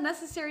was just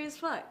unnecessary as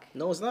fuck.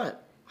 No, it's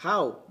not.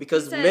 How?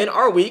 Because men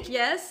are weak.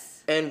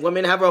 Yes. And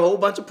women have a whole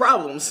bunch of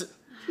problems.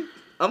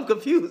 I'm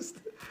confused.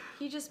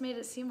 He just made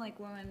it seem like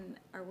women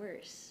are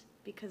worse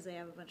because they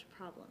have a bunch of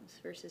problems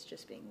versus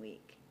just being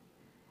weak.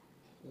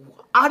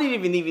 I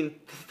didn't even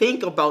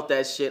think about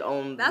that shit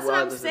on. That's what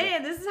I'm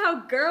saying. This is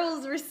how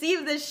girls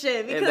receive this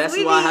shit because and that's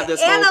we why be I have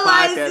this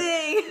analyzing.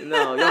 Whole podcast.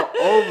 No,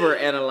 y'all over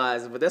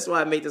analyzing, but that's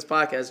why I made this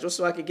podcast just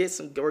so I could get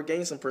some or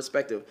gain some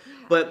perspective.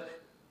 But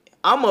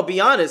I'm gonna be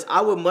honest. I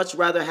would much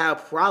rather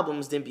have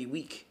problems than be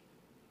weak.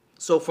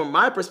 So from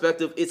my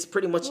perspective, it's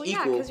pretty much equal.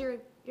 Yeah, because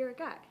you're a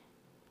guy.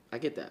 I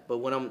get that, but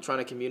what I'm trying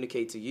to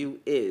communicate to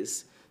you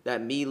is that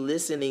me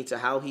listening to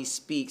how he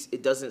speaks,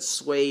 it doesn't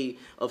sway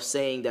of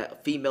saying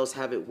that females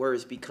have it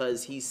worse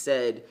because he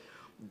said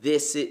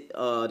this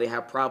they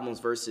have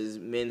problems versus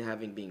men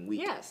having being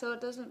weak. Yeah, so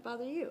it doesn't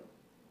bother you.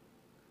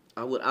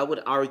 I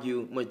would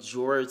argue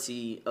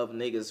majority of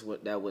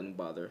niggas that wouldn't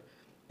bother,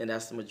 and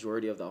that's the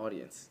majority of the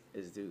audience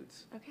is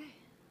dudes. Okay,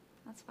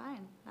 that's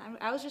fine.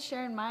 I was just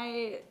sharing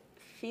my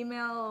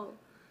female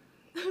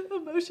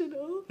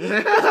emotional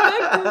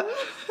perspective.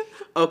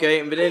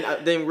 Okay,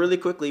 but then really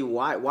quickly,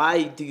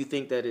 why do you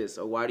think that is,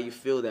 or why do you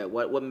feel that?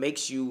 What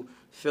makes you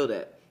feel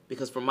that?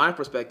 Because from my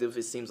perspective,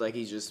 it seems like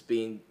he's just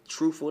being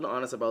truthful and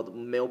honest about the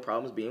male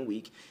problems being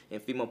weak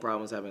and female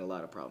problems having a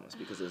lot of problems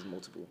because there's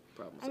multiple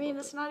problems. I mean,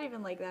 it's not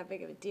even like that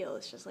big of a deal.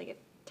 It's just like a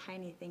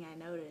tiny thing I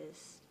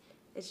noticed.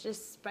 It's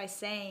just by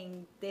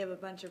saying they have a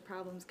bunch of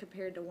problems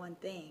compared to one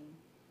thing,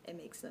 it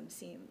makes them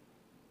seem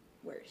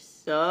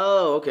worse.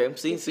 Oh, okay.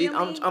 See,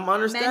 I'm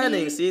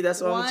understanding. See,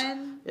 that's what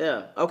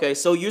yeah. Okay,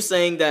 so you're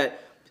saying that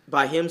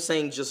by him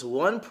saying just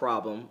one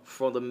problem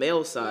from the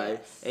male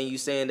side, and you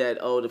saying that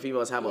the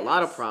females have a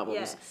lot of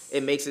problems,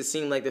 it makes it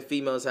seem like the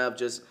females have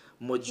just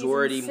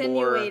majority He's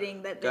more.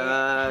 Insinuating that they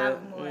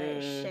have more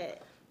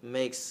shit.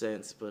 Makes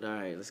sense, but all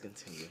right, let's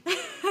continue.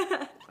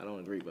 I don't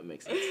agree, but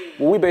makes sense.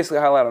 What we basically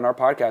highlight on our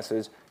podcast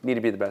is you need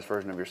to be the best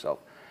version of yourself,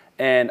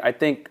 and I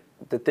think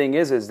the thing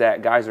is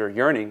that guys are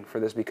yearning for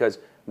this because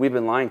we've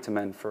been lying to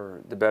men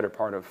for the better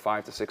part of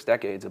 5 to 6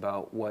 decades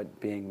about what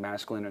being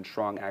masculine and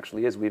strong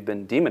actually is. We've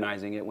been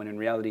demonizing it when in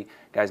reality,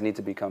 guys need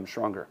to become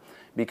stronger.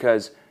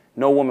 Because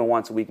no woman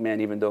wants a weak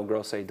man, even though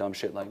girls say dumb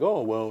shit like,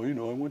 oh, well,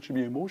 I want you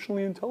to be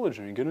emotionally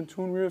intelligent and get in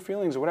tune with your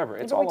feelings or whatever.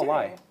 It's all a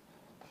lie.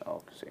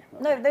 Oh, see.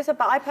 Okay. No,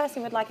 but I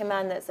personally would like a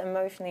man that's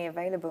emotionally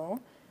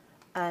available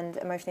and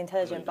emotionally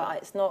intelligent, but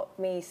it's not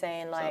me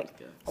saying like,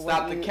 I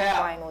want you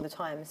crying all the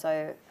time.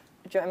 So,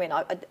 do you know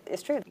what I mean?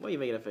 It's true. Why are you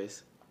making a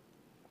face?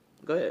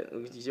 Go ahead.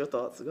 Your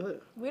thoughts. Go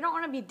ahead. We don't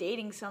want to be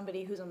dating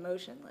somebody who's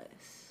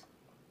emotionless.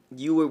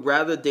 You would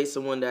rather date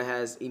someone that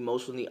has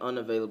emotionally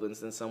unavailable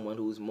than someone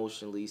who's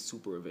emotionally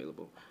super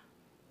available.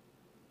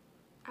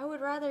 I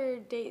would rather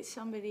date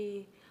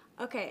somebody...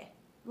 Okay,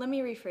 let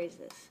me rephrase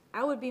this.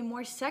 I would be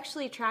more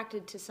sexually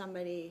attracted to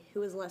somebody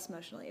who is less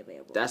emotionally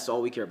available. That's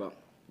all we care about.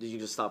 You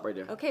just stop right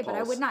there. Okay, but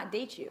I would not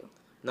date you.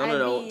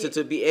 No.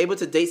 To be able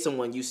to date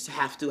someone, you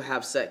have to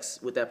have sex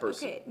with that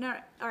person. Okay, no,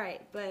 all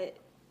right, but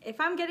if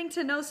I'm getting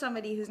to know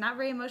somebody who's not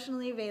very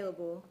emotionally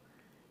available,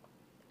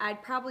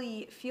 I'd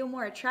probably feel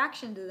more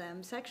attraction to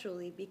them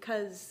sexually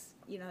because,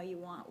 you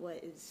want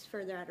what is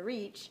further out of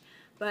reach,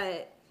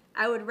 but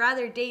I would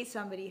rather date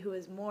somebody who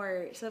is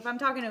more, so if I'm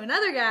talking to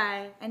another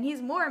guy and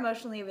he's more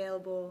emotionally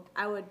available,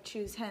 I would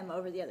choose him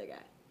over the other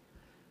guy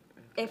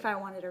if I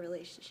wanted a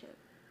relationship.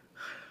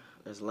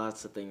 There's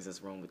lots of things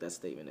that's wrong with that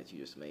statement that you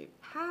just made.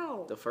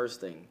 How? The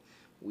first thing,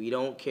 We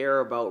don't care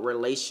about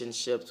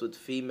relationships with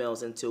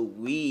females until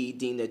we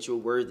deem that you're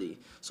worthy.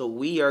 So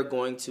we are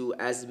going to,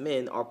 as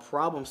men, are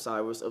problem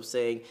solvers of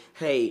saying,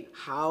 hey,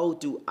 how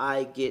do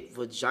I get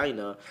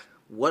vagina?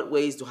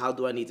 How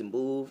do I need to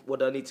move? What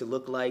do I need to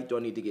look like? Do I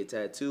need to get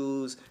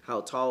tattoos?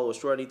 How tall or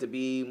short I need to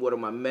be? What are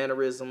my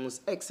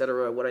mannerisms,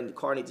 etc.? What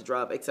car I need to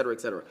drive, etc.,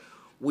 etc.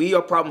 We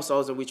are problem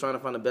solvers and we're trying to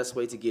find the best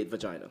way to get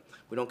vagina.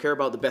 We don't care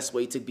about the best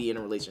way to be in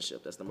a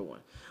relationship. That's number one.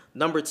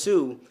 Number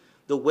two,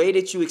 the way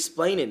that you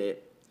explaining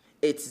it,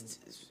 it's,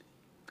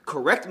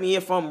 correct me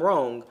if I'm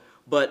wrong,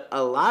 but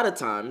a lot of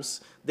times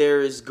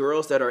there's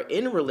girls that are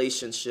in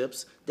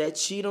relationships that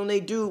cheat on their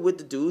dude with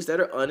the dudes that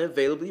are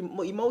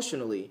unavailable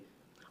emotionally.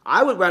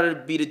 I would rather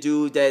be the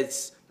dude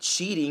that's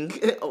cheating,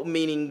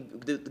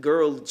 meaning the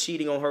girl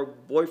cheating on her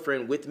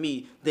boyfriend with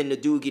me, than the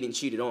dude getting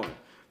cheated on.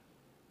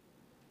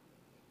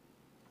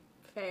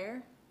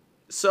 Fair.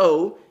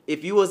 So,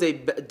 if you was a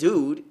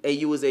dude and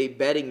you was a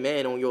betting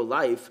man on your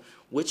life,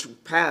 which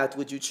path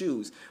would you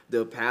choose?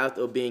 The path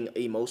of being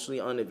emotionally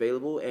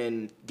unavailable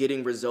and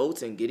getting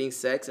results and getting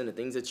sex and the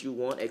things that you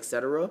want,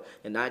 etc.,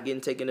 and not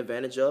getting taken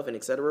advantage of and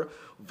etc.,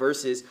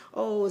 versus,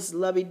 oh, it's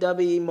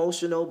lovey-dovey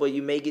emotional, but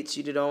you may get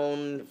cheated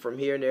on from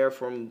here and there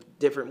from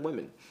different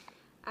women.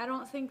 I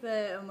don't think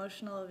the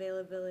emotional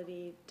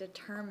availability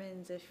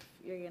determines if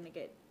you're going to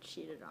get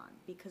cheated on,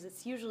 because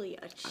it's usually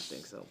a... I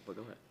think so, but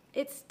go ahead.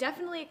 It's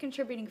definitely a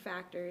contributing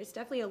factor. It's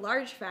definitely a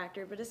large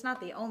factor, but it's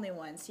not the only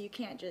one. So you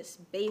can't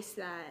just base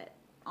that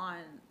on,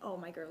 oh,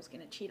 my girl's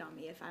going to cheat on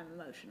me if I'm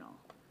emotional.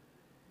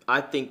 I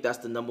think that's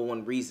the number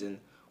one reason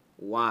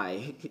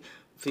why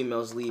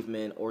females leave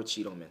men or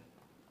cheat on men.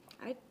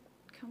 I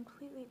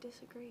completely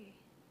disagree.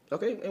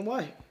 Okay, and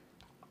why?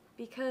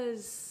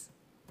 Because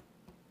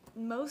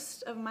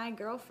most of my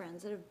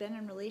girlfriends that have been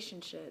in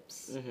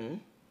relationships,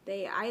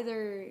 they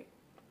either,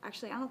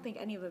 actually, I don't think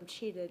any of them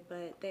cheated,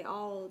 but they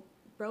all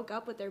broke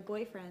up with their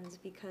boyfriends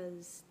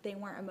because they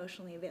weren't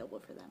emotionally available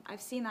for them.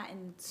 I've seen that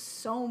in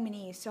so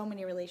many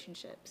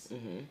relationships.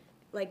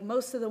 Like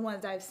most of the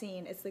ones I've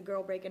seen, it's the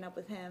girl breaking up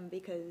with him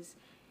because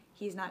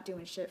he's not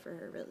doing shit for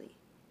her, really.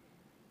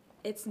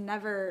 It's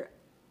never,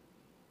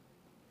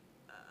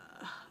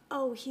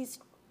 oh, he's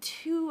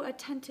too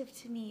attentive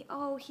to me.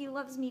 Oh, he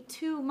loves me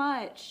too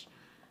much.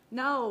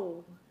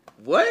 No.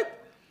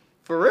 What?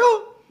 For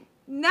real?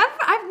 Never.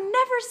 I've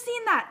never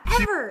seen that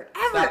ever.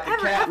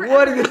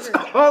 What are you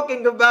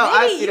talking about?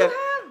 Maybe I see that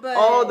have, but...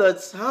 all the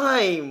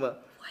time. What?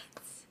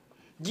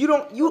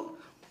 You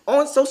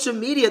on social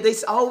media they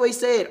always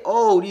say it.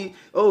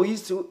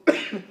 He's too.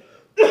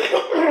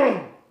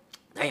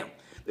 Damn.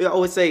 They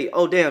always say,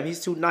 oh damn,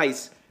 he's too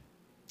nice.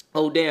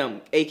 Oh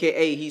damn,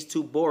 AKA he's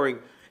too boring.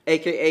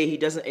 AKA he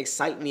doesn't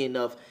excite me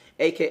enough.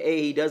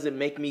 AKA he doesn't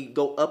make me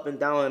go up and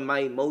down in my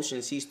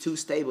emotions. He's too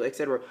stable,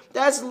 etc.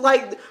 That's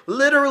like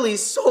literally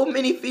so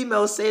many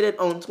females say that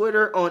on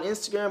Twitter, on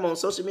Instagram, on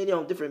social media,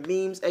 on different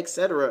memes,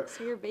 etc.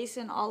 So you're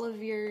basing all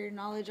of your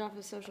knowledge off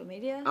of social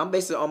media? I'm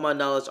basing all my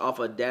knowledge off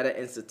of data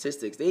and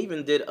statistics. They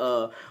even did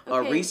a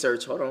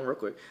research. Hold on real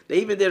quick.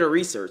 They even did a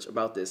research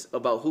about this,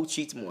 about who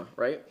cheats more,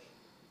 right?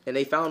 And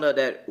they found out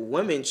that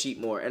women cheat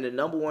more. And the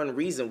number one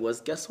reason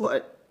was, guess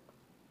what?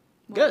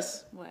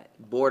 Guess. What?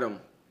 Boredom.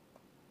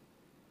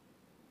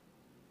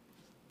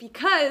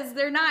 Because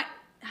they're not,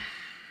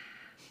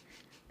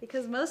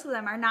 because most of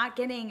them are not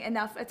getting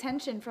enough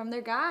attention from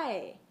their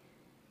guy.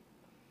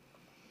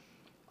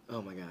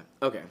 Oh my God.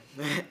 Okay.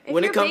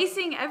 If you're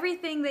basing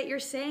everything that you're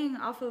saying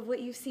off of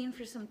what you've seen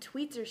for some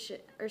tweets or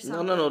shit or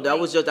something. No. That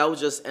was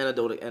just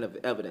anecdotal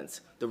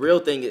evidence. The real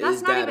thing is data.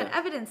 That's not even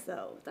evidence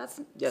though.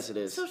 Yes, it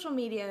is. Social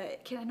media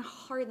can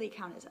hardly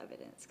count as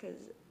evidence because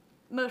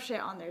most shit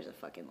on there is a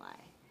fucking lie.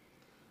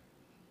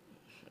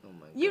 Oh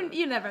my God.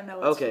 You never know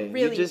what's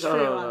really true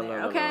on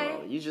there, okay?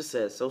 No. You just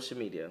said social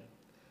media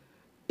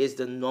is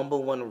the number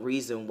one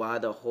reason why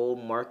the whole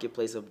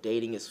marketplace of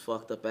dating is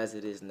fucked up as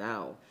it is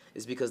now.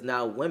 It's because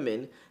now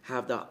women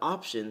have the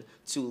option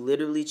to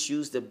literally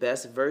choose the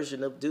best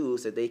version of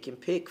dudes that they can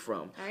pick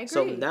from. I agree.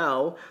 So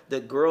now the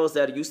girls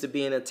that used to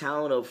be in a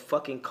town of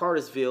fucking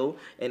Cartersville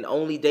and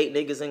only date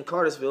niggas in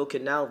Cartersville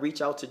can now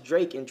reach out to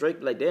Drake and Drake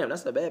be like, damn,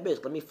 that's a bad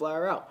bitch. Let me fly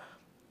her out.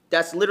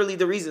 That's literally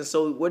the reason.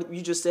 So what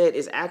you just said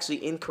is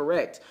actually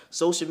incorrect.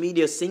 Social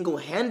media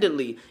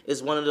single-handedly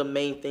is one of the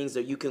main things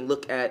that you can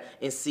look at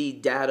and see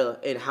data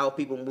and how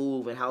people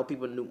move and how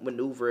people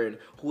maneuver and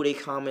who they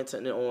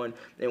commenting on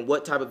and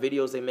what type of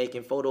videos they make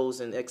and photos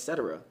and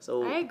etc.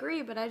 So I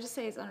agree, but I just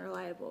say it's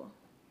unreliable.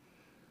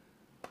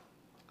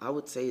 I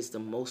would say it's the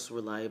most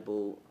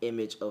reliable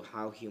image of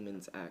how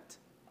humans act.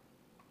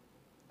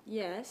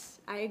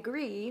 Yes, I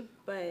agree,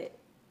 but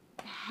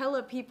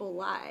hella people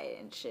lie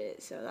and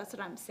shit, so that's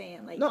what I'm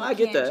saying. Like, no, I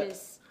get that.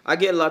 I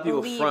get a lot of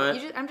people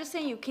front. I'm just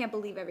saying you can't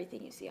believe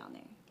everything you see on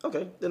there.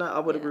 Okay, then I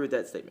would agree with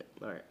that statement.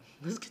 All right,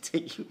 let's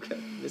continue.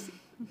 This is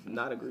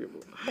not agreeable.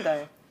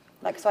 Though,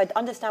 like, so I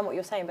understand what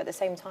you're saying, but at the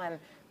same time,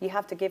 you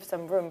have to give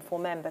some room for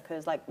men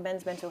because, like,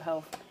 men's mental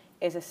health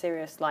is a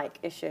serious, like,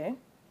 issue.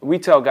 We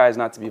tell guys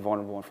not to be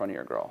vulnerable in front of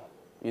your girl.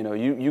 You know,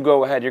 you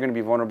go ahead, you're going to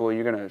be vulnerable,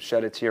 you're going to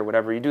shed a tear,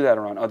 whatever. You do that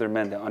around other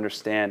men that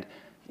understand,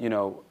 you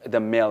know, the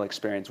male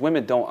experience.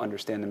 Women don't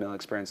understand the male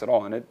experience at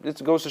all. And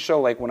it goes to show,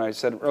 like when I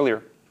said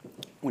earlier,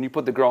 when you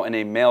put the girl in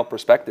a male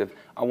perspective,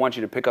 I want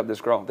you to pick up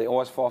this girl. They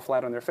always fall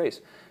flat on their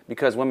face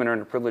because women are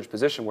in a privileged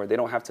position where they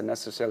don't have to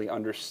necessarily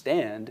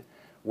understand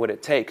what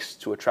it takes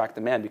to attract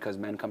the man because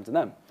men come to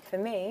them. For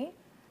me,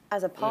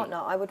 as a partner,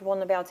 I would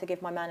want to be able to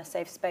give my man a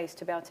safe space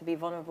to be able to be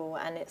vulnerable.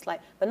 And it's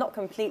like, but not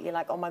completely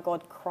like, oh my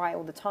God, cry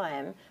all the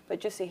time. But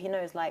just so he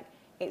knows, like,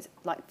 it's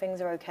like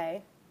things are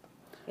okay.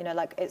 You know,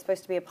 like it's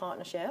supposed to be a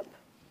partnership.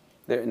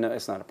 No,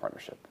 it's not a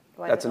partnership.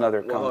 Why That's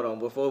another. Well, hold on.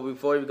 Before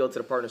we go to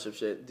the partnership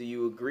shit, do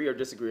you agree or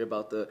disagree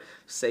about the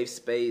safe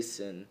space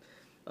and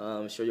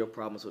share your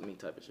problems with me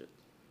type of shit?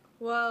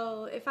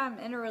 Well, if I'm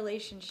in a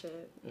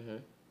relationship,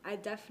 I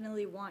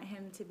definitely want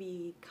him to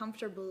be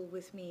comfortable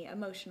with me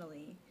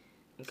emotionally,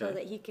 so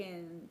that he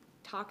can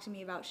talk to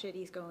me about shit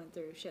he's going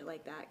through, shit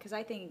like that. Because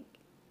I think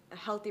a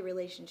healthy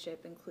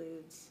relationship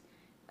includes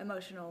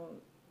emotional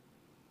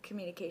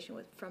communication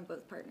from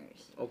both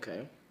partners.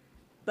 Okay.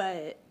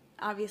 But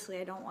obviously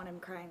I don't want him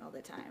crying all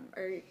the time,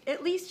 or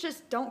at least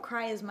just don't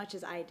cry as much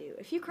as I do.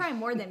 If you cry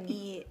more than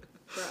me,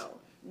 bro,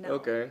 no.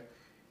 Okay.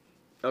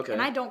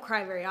 And I don't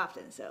cry very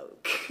often, so.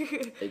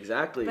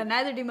 Exactly. But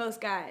neither do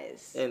most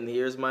guys. And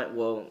here's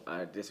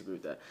I disagree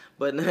with that.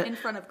 But in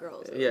front of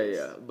girls.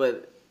 Yeah.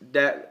 But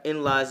that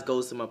in lies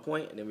goes to my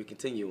point, and then we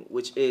continue,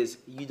 which is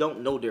you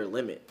don't know their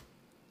limit.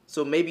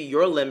 So maybe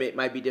your limit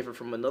might be different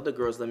from another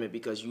girl's limit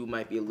because you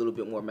might be a little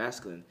bit more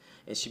masculine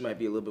and she might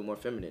be a little bit more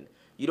feminine.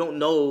 You don't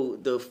know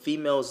the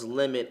female's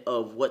limit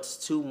of what's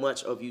too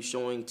much of you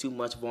showing too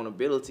much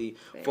vulnerability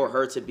for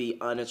her to be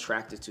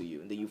unattracted to you.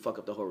 And then you fuck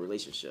up the whole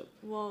relationship.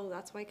 Well,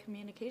 that's why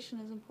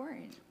communication is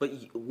important. But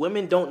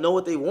women don't know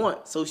what they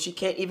want. So she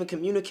can't even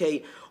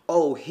communicate,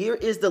 oh, here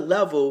is the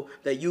level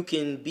that you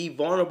can be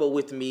vulnerable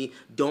with me.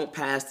 Don't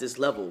pass this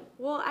level.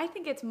 Well, I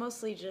think it's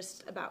mostly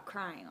just about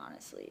crying,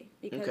 honestly.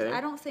 Because I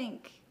don't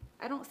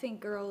think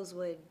girls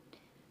would...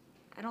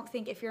 I don't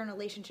think if you're in a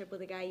relationship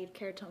with a guy, you'd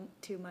care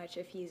too much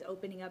if he's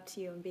opening up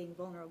to you and being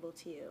vulnerable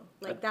to you.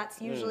 Like,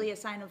 that's usually a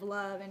sign of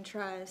love and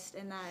trust,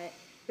 and that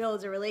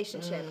builds a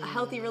relationship, a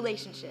healthy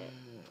relationship.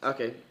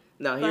 Okay.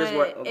 Now, here's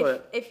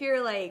what... If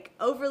you're, like,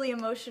 overly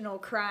emotional,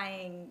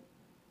 crying,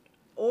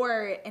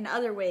 or in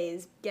other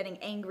ways, getting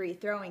angry,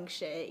 throwing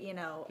shit, you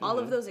know, all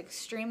of those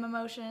extreme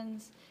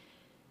emotions,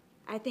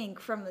 I think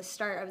from the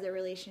start of the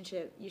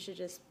relationship, you should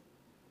just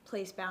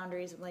place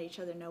boundaries and let each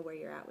other know where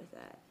you're at with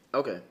that.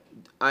 Okay.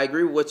 I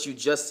agree with what you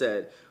just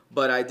said,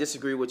 but I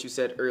disagree with what you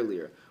said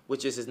earlier,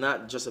 which is it's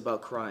not just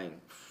about crying.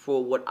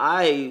 For what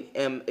I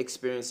am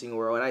experiencing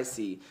or what I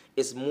see,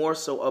 it's more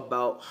so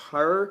about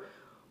her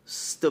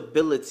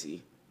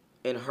stability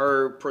and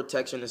her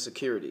protection and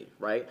security,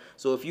 right?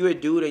 So if you're a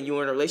dude and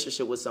you're in a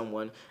relationship with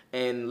someone,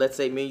 and let's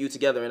say me and you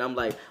together, and I'm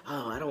like,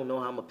 oh, I don't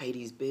know how I'm going to pay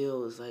these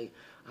bills, like,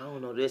 I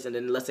don't know this, and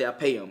then let's say I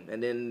pay them,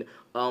 and then,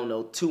 I don't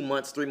know, 2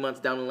 months, 3 months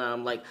down the line,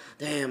 I'm like,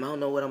 damn, I don't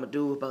know what I'm going to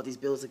do about these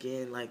bills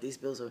again, like, these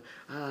bills are,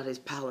 they're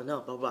piling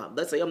up, blah, blah.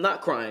 Let's say I'm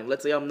not crying,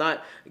 let's say I'm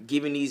not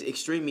giving these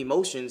extreme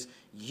emotions,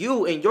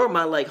 you, in your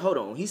mind, like, hold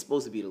on, he's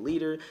supposed to be the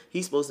leader,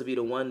 he's supposed to be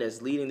the one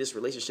that's leading this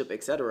relationship,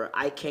 etc.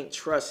 I can't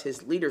trust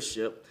his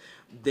leadership.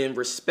 Then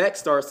respect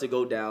starts to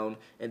go down,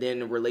 and then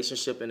the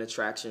relationship and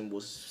attraction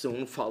will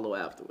soon follow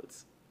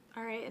afterwards.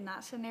 All right, in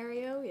that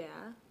scenario, yeah.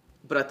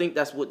 But I think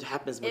that's what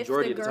happens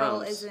majority of the times.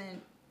 If the girl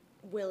isn't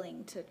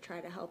willing to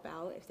try to help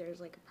out, if there's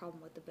like a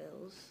problem with the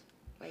bills,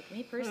 like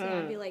me personally,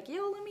 I'd be like,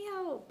 yo, let me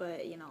help.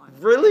 But you know,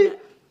 really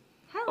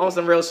hell on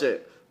some real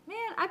shit.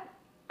 Man,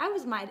 I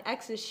was my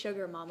ex's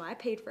sugar mama. I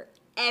paid for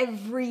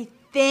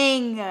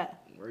everything.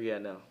 Where you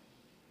at now?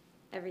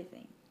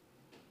 Everything.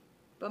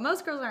 But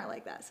most girls aren't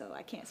like that, so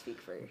I can't speak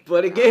for.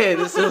 But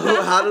again,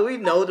 so how do we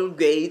know to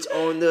gauge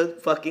on the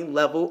fucking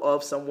level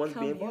of someone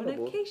being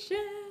vulnerable? Communication.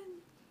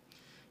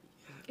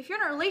 If you're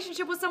in a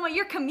relationship with someone,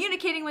 you're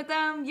communicating with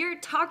them. You're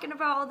talking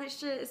about all this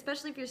shit,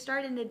 especially if you're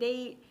starting to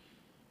date,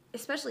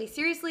 especially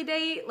seriously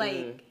date.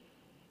 Like,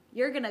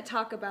 you're gonna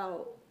talk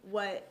about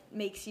what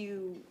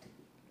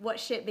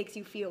shit makes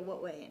you feel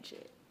what way and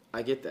shit.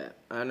 I get that.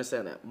 I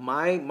understand that.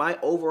 My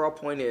overall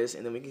point is,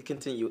 and then we can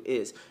continue,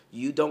 is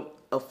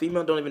a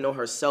female don't even know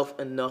herself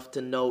enough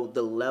to know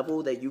the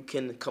level that you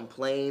can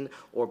complain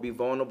or be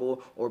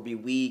vulnerable or be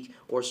weak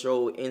or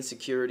show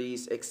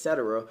insecurities,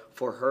 etc.,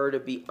 for her to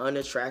be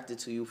unattracted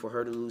to you, for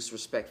her to lose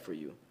respect for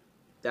you.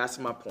 That's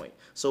my point.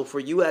 So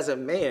for you as a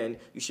man,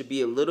 you should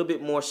be a little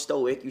bit more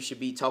stoic. You should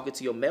be talking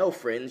to your male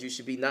friends. You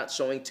should be not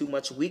showing too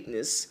much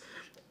weakness,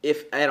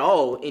 if at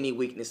all any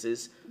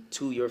weaknesses,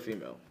 to your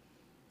female.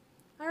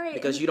 All right.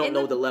 Because you don't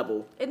know the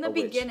level. In the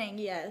beginning,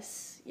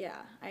 yes. Yeah,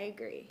 I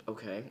agree.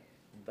 Okay.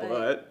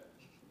 But,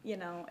 you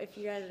know, if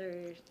you guys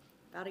are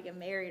about to get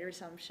married or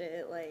some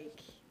shit, like...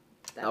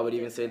 I would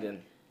even say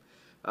then.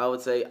 I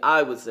would say,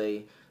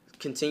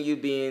 continue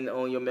being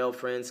on your male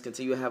friends,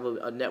 continue to have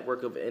a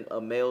network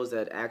of males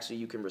that actually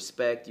you can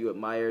respect, you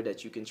admire,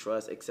 that you can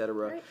trust, etc.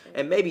 Right.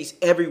 And maybe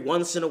every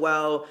once in a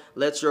while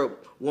let your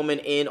woman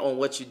in on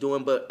what you're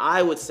doing, but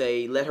I would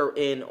say let her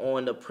in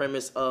on the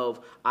premise of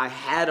I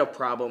had a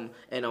problem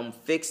and I'm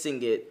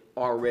fixing it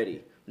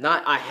already.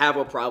 Not I have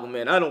a problem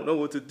and I don't know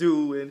what to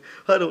do and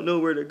I don't know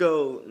where to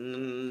go.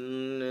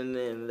 And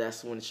then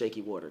that's when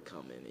shaky water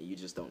come in and you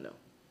just don't know.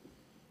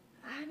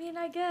 I mean,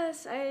 I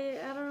guess. I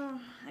don't know.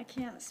 I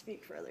can't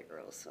speak for other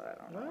girls, so I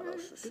don't know what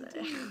else to say.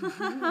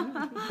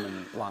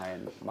 Lie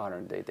in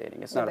modern day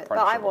dating. It's Yeah, not a but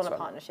partnership. I want a whatsoever.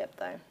 partnership,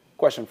 though.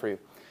 Question for you.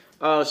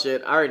 Oh,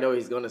 shit. I already know what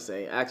he's going to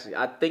say. Actually,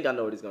 I think I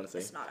know what he's going to say.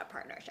 It's not a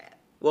partnership.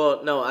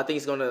 Well, no, I think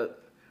he's going to...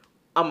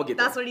 I'm going to get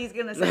That's there. what he's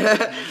going to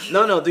say.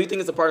 No. Do you think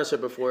it's a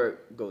partnership before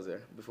it goes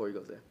there? Before he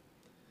goes there?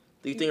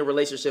 Do you think a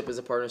relationship is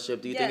a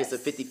partnership? Do you think it's a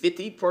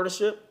 50-50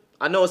 partnership?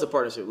 I know it's a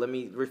partnership. Let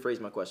me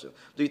rephrase my question.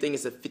 Do you think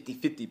it's a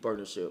 50-50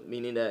 partnership,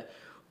 meaning that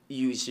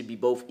you should be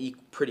both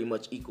pretty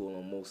much equal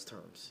on most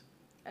terms?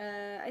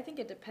 I think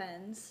it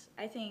depends.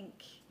 I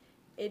think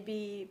it'd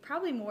be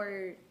probably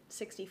more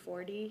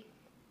 60-40.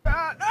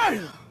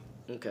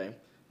 Okay.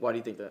 Why do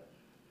you think that?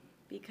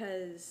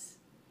 Because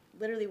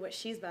literally what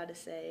she's about to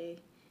say,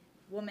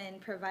 women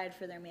provide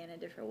for their man in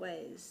different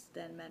ways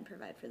than men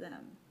provide for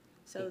them.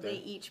 So they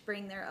each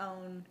bring their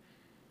own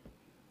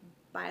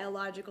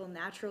biological,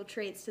 natural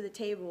traits to the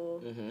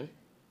table,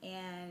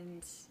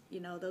 and, you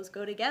know, those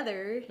go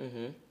together,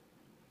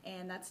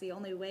 and that's the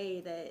only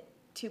way that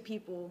two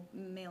people,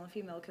 male and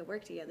female, can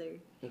work together,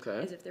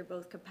 is if they're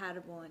both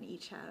compatible and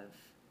each have,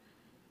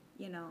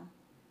 you know,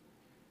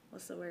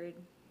 what's the word?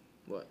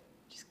 What?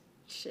 Just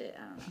shit,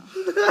 I don't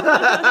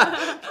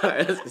know. All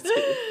right, let's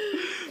continue.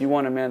 You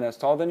want a man that's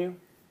taller than you?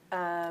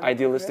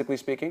 Idealistically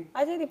speaking?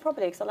 Ideally,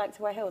 probably, because I like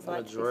to wear heels. I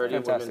like to see Majority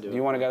of women Fantastic. do. Do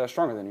you want a guy that's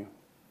stronger than you?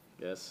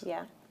 Yes.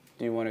 Yeah.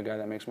 Do you want a guy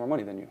that makes more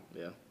money than you?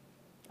 Yeah.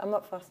 I'm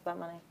not fussed about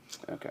money.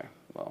 Okay.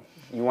 Well,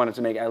 you want it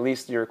to make at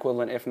least your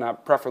equivalent, if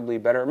not preferably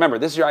better. Remember,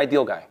 this is your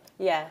ideal guy.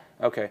 Yeah.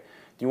 Okay.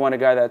 Do you want a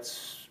guy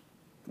that's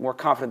more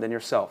confident than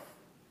yourself?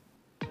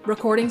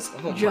 Recordings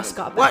just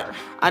got better. What?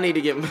 I need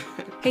to get...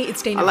 Hey,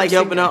 it's Daniel. I like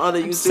helping out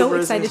other YouTubers I'm so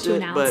excited and to shit,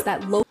 announce but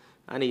that low.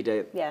 I need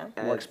to... Yeah.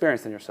 More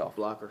experienced than yourself.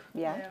 Blocker.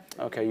 Yeah.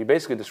 Okay, you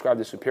basically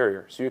described the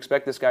superior. So you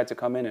expect this guy to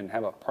come in and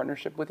have a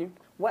partnership with you?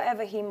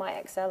 Whatever he might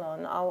excel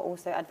on, I'll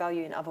also add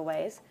value in other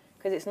ways,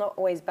 because it's not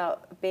always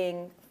about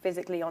being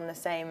physically on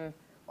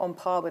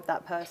par with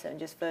that person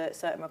just for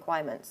certain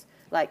requirements.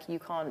 Like, you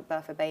can't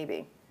birth a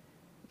baby.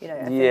 You know,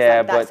 and things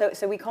like that. but...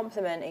 So we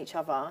complement each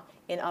other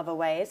in other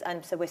ways,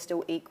 and so we're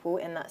still equal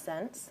in that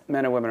sense.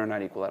 Men and women are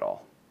not equal at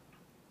all.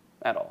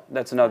 At all.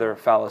 That's another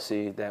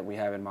fallacy that we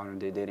have in modern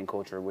day dating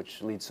culture,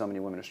 which leads so many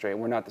women astray.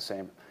 We're not the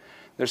same.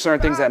 There's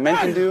certain things that men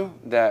can do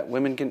that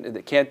women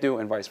can't do,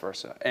 and vice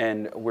versa.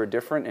 And we're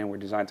different, and we're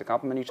designed to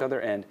complement each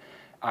other. And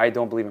I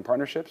don't believe in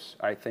partnerships.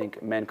 I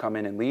think men come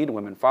in and lead,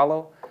 women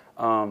follow.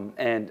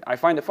 And I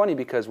find it funny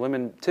because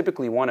women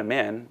typically want a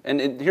man.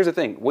 And here's the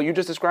thing: what you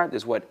just described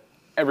is what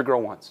every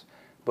girl wants.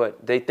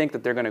 But they think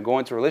that they're going to go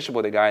into a relationship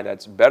with a guy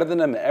that's better than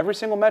them in every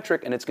single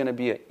metric, and it's going to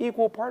be an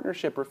equal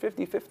partnership or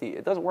 50-50.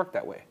 It doesn't work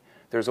that way.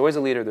 There's always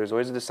a leader, there's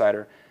always a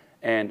decider,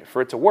 and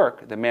for it to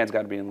work, the man's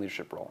got to be in a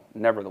leadership role,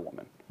 never the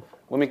woman.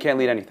 Women can't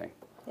lead anything.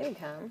 Yeah, we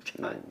can.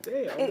 God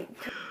damn.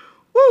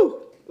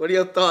 Woo! What are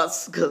your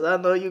thoughts? Because I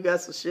know you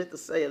got some shit to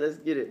say. Let's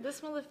get it. This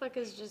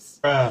motherfucker's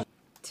just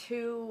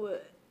too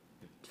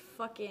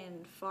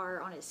fucking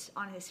far on his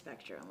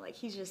spectrum. Like,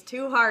 he's just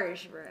too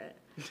harsh for it.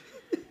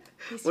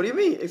 What do you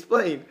mean?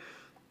 Explain.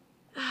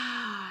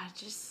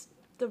 Just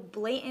the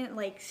blatant,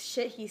 like,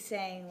 shit he's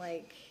saying,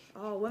 like,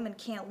 oh, women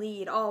can't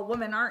lead, oh,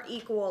 women aren't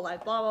equal,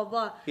 like, blah, blah,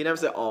 blah. He never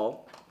said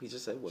all. He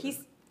just said women.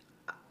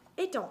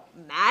 It don't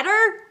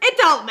matter. It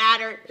don't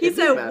matter. He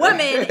said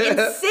women,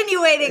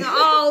 insinuating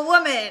all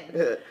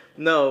women.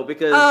 No,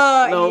 because,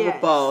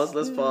 yes. pause.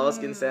 Let's pause.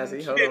 Getting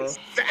sassy. Hold on.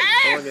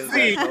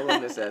 Hold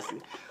on, Miss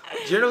Sassy.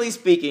 Generally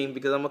speaking,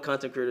 because I'm a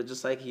content creator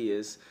just like he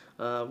is,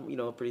 you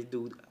know,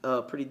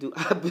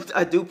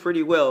 I do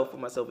pretty well for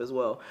myself as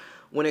well.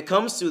 When it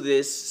comes to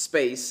this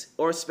space,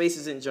 or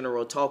spaces in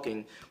general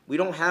talking, we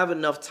don't have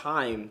enough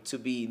time to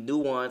be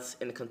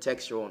nuanced and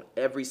contextual on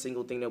every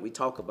single thing that we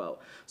talk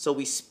about. So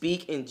we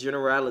speak in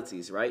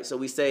generalities, right? So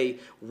we say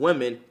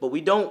women, but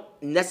we don't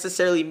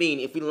necessarily mean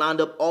if we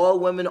lined up all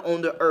women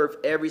on the earth,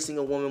 every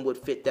single woman would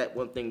fit that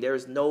one thing. There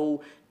is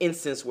no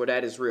instance where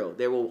that is real.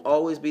 There will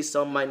always be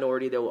some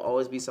minority. There will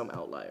always be some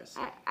outliers.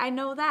 I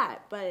know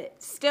that, but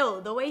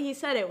still, the way he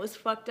said it was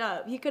fucked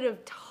up. He could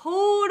have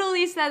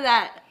totally said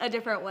that a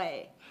different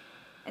way.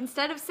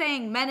 Instead of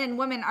saying men and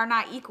women are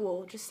not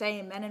equal, just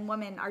saying men and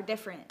women are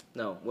different.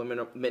 No,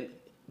 men.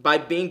 By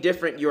being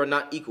different, you are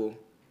not equal.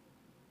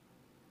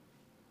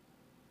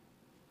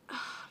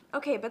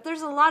 Okay, but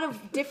there's a lot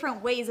of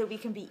different ways that we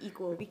can be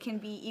equal. We can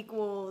be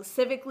equal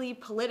civically,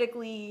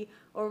 politically,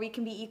 or we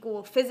can be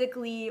equal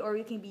physically, or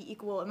we can be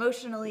equal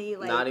emotionally.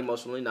 Like, not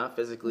emotionally, not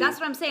physically. That's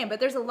what I'm saying, but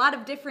there's a lot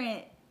of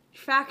different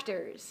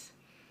factors.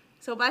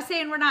 So by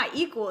saying we're not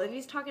equal, if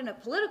he's talking in a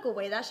political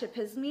way, that should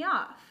piss me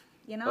off.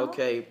 You know?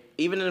 Okay,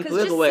 even in a 'Cause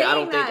political just way,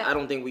 saying that- I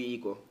don't think we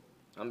equal.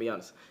 I'll be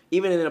honest.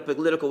 Even in a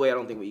political way, I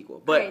don't think we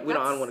equal. But Right,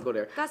 I don't want to go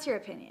there. That's your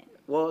opinion.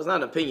 Well, it's not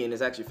an opinion,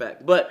 it's actually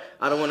fact. But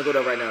I don't want to go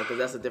there right now because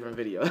that's a different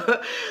video.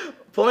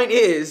 Point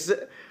is,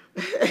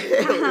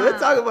 we'll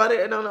talk about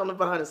it on the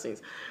behind the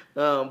scenes.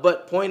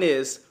 But point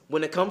is,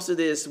 when it comes to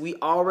this, we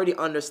already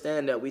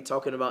understand that we're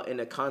talking about in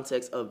the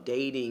context of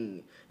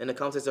dating, in the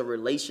context of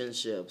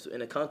relationships, in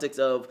the context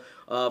of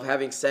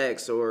having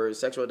sex or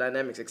sexual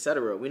dynamics,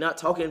 etc. We're not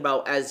talking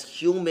about as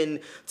human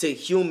to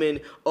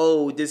human,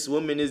 oh, this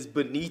woman is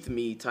beneath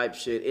me type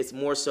shit. It's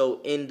more so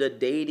in the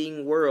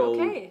dating world.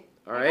 Okay.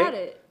 All right? I got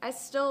it. I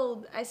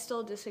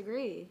still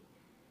disagree.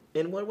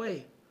 In what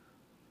way?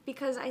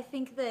 Because I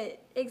think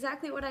that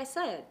exactly what I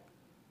said.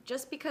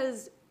 Just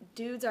because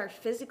dudes are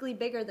physically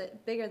bigger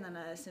than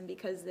us, and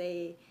because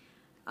they,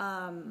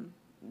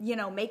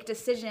 make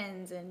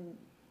decisions and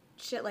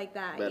shit like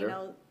that,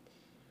 Better.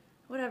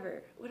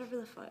 whatever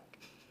the fuck.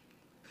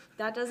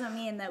 That doesn't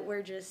mean that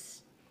we're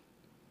just,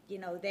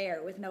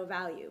 there with no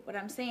value. What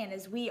I'm saying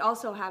is we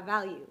also have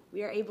value.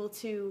 We are able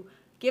to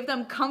give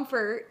them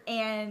comfort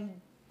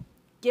and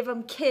give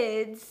them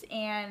kids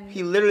and...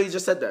 He literally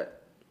just said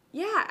that.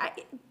 Yeah,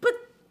 but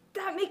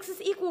that makes us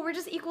equal. We're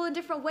just equal in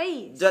different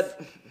ways.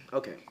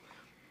 Okay.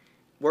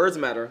 Words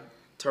matter.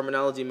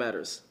 Terminology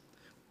matters.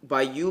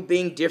 By you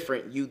being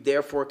different, you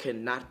therefore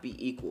cannot be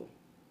equal.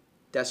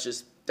 That's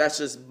just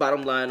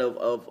bottom line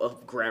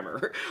of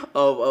grammar,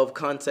 of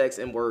context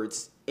and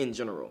words in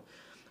general.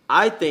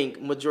 I think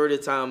majority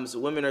of times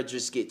women are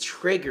just get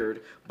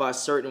triggered by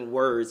certain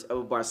words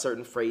or by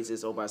certain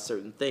phrases or by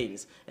certain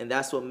things. And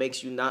that's what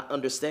makes you not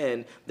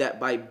understand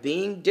that by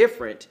being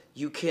different,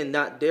 you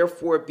cannot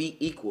therefore be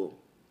equal.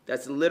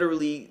 That's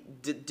literally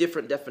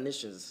different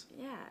definitions.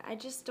 Yeah, I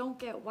just don't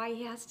get why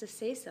he has to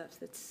say stuff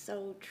that's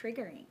so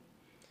triggering.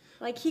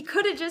 Like, he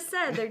could have just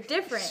said they're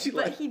different,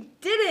 but he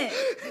didn't.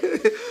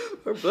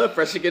 Her blood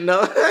pressure getting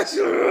up.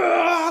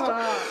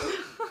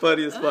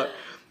 Funny as fuck.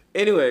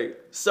 Anyway,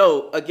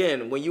 so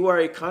again, when you are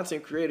a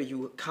content creator,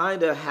 you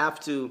kind of have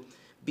to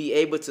be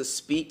able to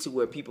speak to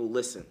where people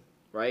listen,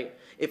 right?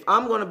 If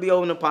I'm going to be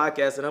on a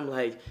podcast and I'm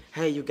like,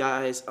 hey, you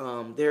guys,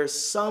 there's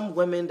some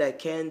women that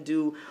can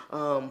do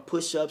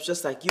push-ups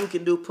just like you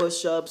can do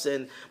push-ups,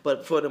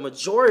 but for the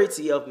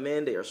majority of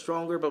men, they are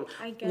stronger. But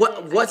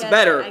what's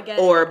better,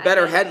 or a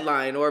better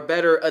headline, or a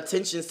better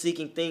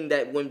attention-seeking thing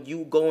that when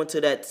you go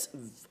into that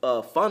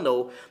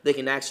funnel, they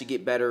can actually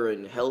get better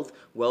in health,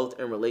 wealth,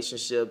 and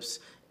relationships,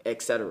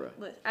 etc.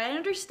 I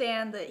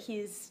understand that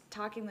he's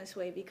talking this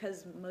way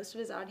because most of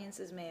his audience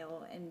is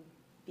male, and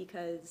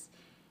because...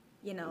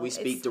 we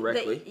speak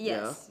directly.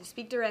 Yes, you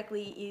speak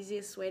directly.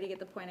 Easiest way to get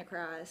the point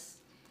across.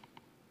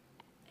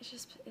 It's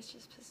just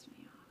pissed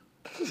me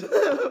off.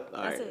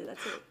 That's it.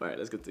 All right,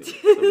 let's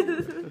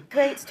continue.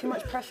 Creates too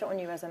much pressure on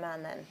you as a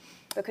man then,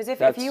 because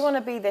if you want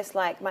to be this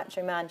like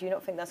macho man, do you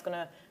not think that's going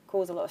to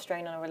cause a lot of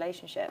strain on a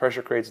relationship?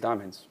 Pressure creates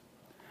diamonds.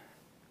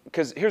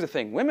 Because here's the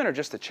thing: women are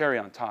just the cherry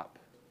on top.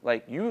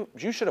 Like you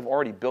should have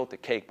already built the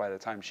cake by the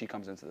time she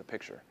comes into the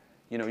picture.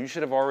 You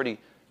should have already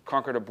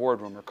conquered a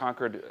boardroom or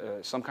conquered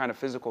some kind of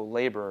physical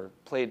labor, or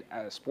played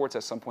sports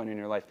at some point in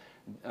your life,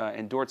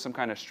 endured some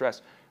kind of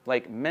stress.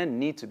 Like, men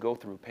need to go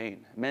through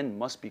pain. Men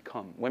must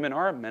become. Women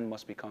are, men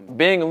must become.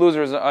 Being a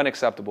loser is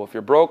unacceptable. If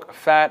you're broke,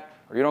 fat,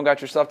 or you don't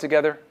got yourself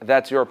together,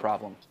 that's your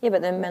problem. Yeah,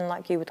 but then men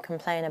like you would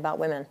complain about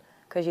women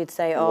because you'd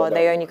say, oh,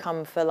 they only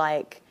come for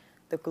like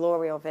the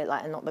glory of it,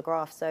 like, and not the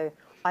graft. So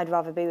I'd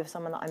rather be with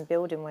someone that I'm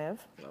building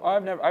with. Oh,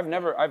 I've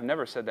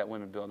never said that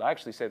women build. I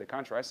actually say the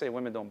contrary. I say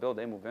women don't build,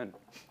 they move in.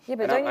 Yeah,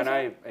 but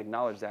I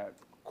acknowledge that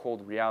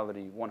cold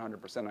reality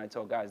 100%. And I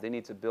tell guys they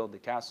need to build the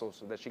castle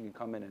so that she can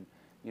come in and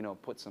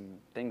put some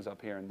things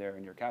up here and there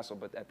in your castle.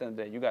 But at the end of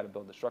the day, you got to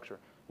build the structure.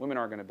 Women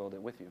aren't going to build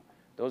it with you.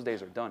 Those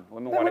days are done.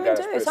 Women want a guy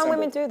that's pretty Some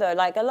women do though.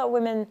 Like a lot of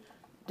women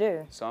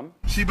do. Some.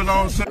 She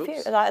belongs to. A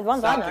few, like the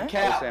ones I know.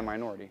 I say a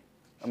minority.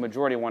 A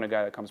majority want a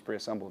guy that comes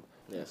pre-assembled.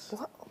 Yes.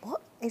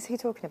 What is he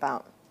talking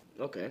about?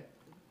 Okay.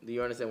 Do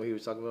you understand what he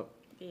was talking about?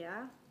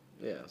 Yeah.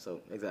 Yeah,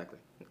 so exactly.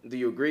 Do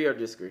you agree or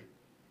disagree?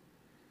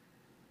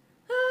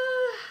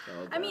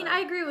 I mean, I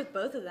agree with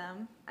both of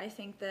them. I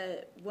think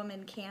that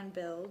women can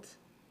build.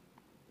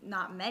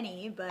 Not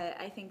many, but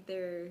I think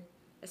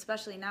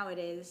especially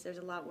nowadays, there's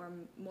a lot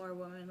more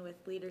women with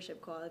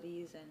leadership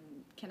qualities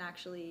and can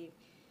actually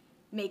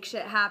make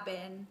shit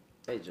happen.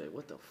 Hey Jay,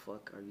 what the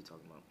fuck are you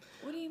talking about?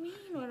 What do you mean?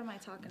 What am I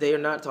talking about? They are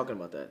not talking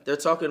about that. They're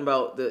talking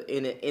about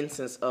in an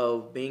instance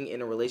of being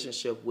in a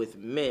relationship with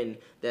men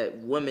that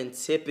women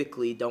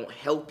typically don't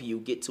help you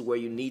get to where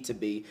you need to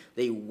be.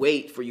 They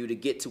wait for you to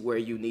get to where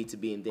you need to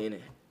be and then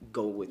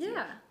go with you.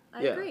 Yeah,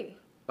 I agree.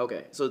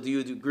 Okay, so do you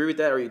agree with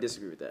that or you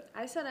disagree with that?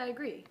 I said I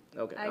agree.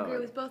 Okay, I agree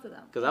with both of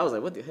them. Because I was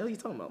like, what the hell are you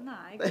talking about? No,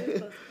 I agree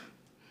with both of them.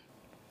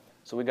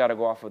 So we got to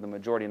go off of the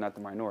majority, not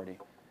the minority.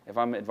 If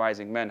I'm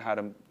advising men how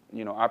to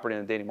operating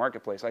in the dating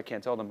marketplace, I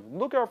can't tell them,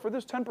 look out for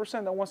this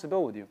 10% that wants to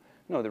build with you.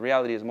 No, the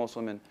reality is most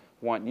women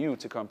want you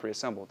to come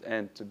pre-assembled.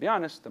 And to be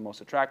honest, the most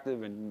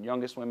attractive and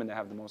youngest women that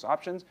have the most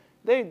options,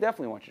 they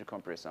definitely want you to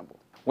come pre-assembled.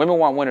 Women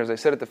want winners. They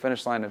sit at the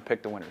finish line and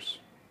pick the winners.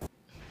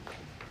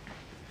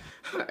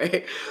 All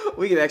right,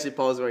 we can actually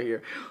pause right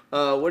here.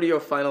 What are your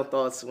final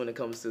thoughts when it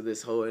comes to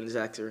this whole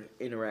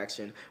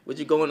interaction? Would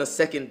you go on a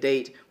second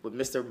date with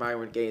Mr.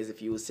 Myron Gaines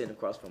if you were sitting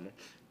across from him?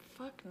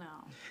 Fuck no.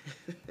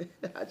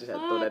 I just had to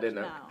throw that in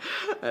there.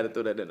 I had to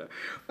throw that in there.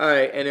 All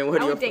right, and then what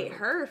I are your would date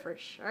her for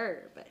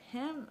sure, but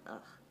him,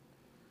 ugh.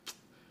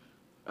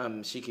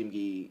 She can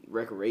be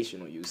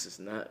recreational uses,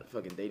 not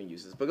fucking dating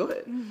uses. But go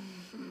ahead.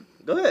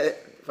 Go ahead.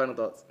 Final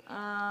thoughts.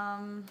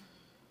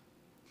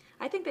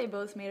 I think they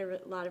both made a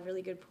lot of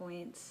really good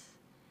points.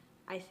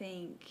 I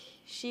think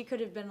she could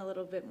have been a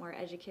little bit more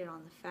educated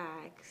on the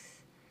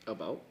facts.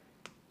 About?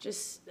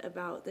 Just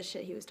about the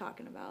shit he was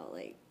talking about.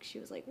 Like, she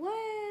was like,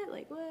 what?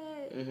 Like,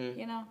 what? Mm-hmm.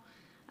 You know?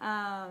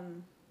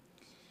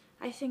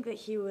 I think that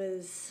he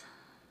was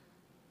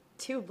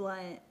too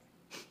blunt.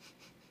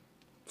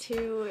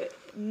 Too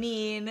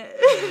mean.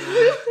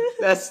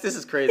 This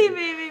is crazy. He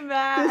made me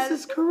mad.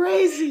 This is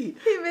crazy.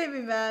 He made me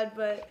mad,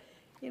 but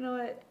you know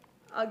what?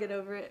 I'll get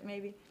over it,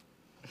 maybe.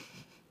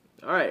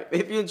 All right.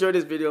 If you enjoyed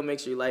this video, make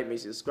sure you like, make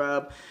sure you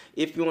subscribe.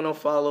 If you want to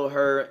follow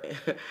her,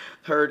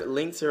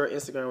 link to her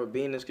Instagram will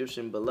be in the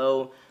description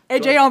below.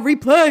 AJ on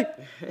replay.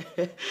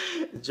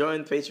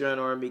 Join Patreon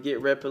Army.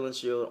 Get Red Pill and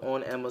Shield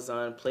on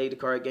Amazon. Play the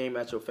card game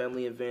at your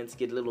family events.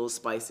 Get a little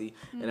spicy.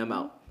 And I'm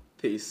out.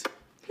 Peace.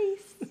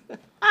 Peace.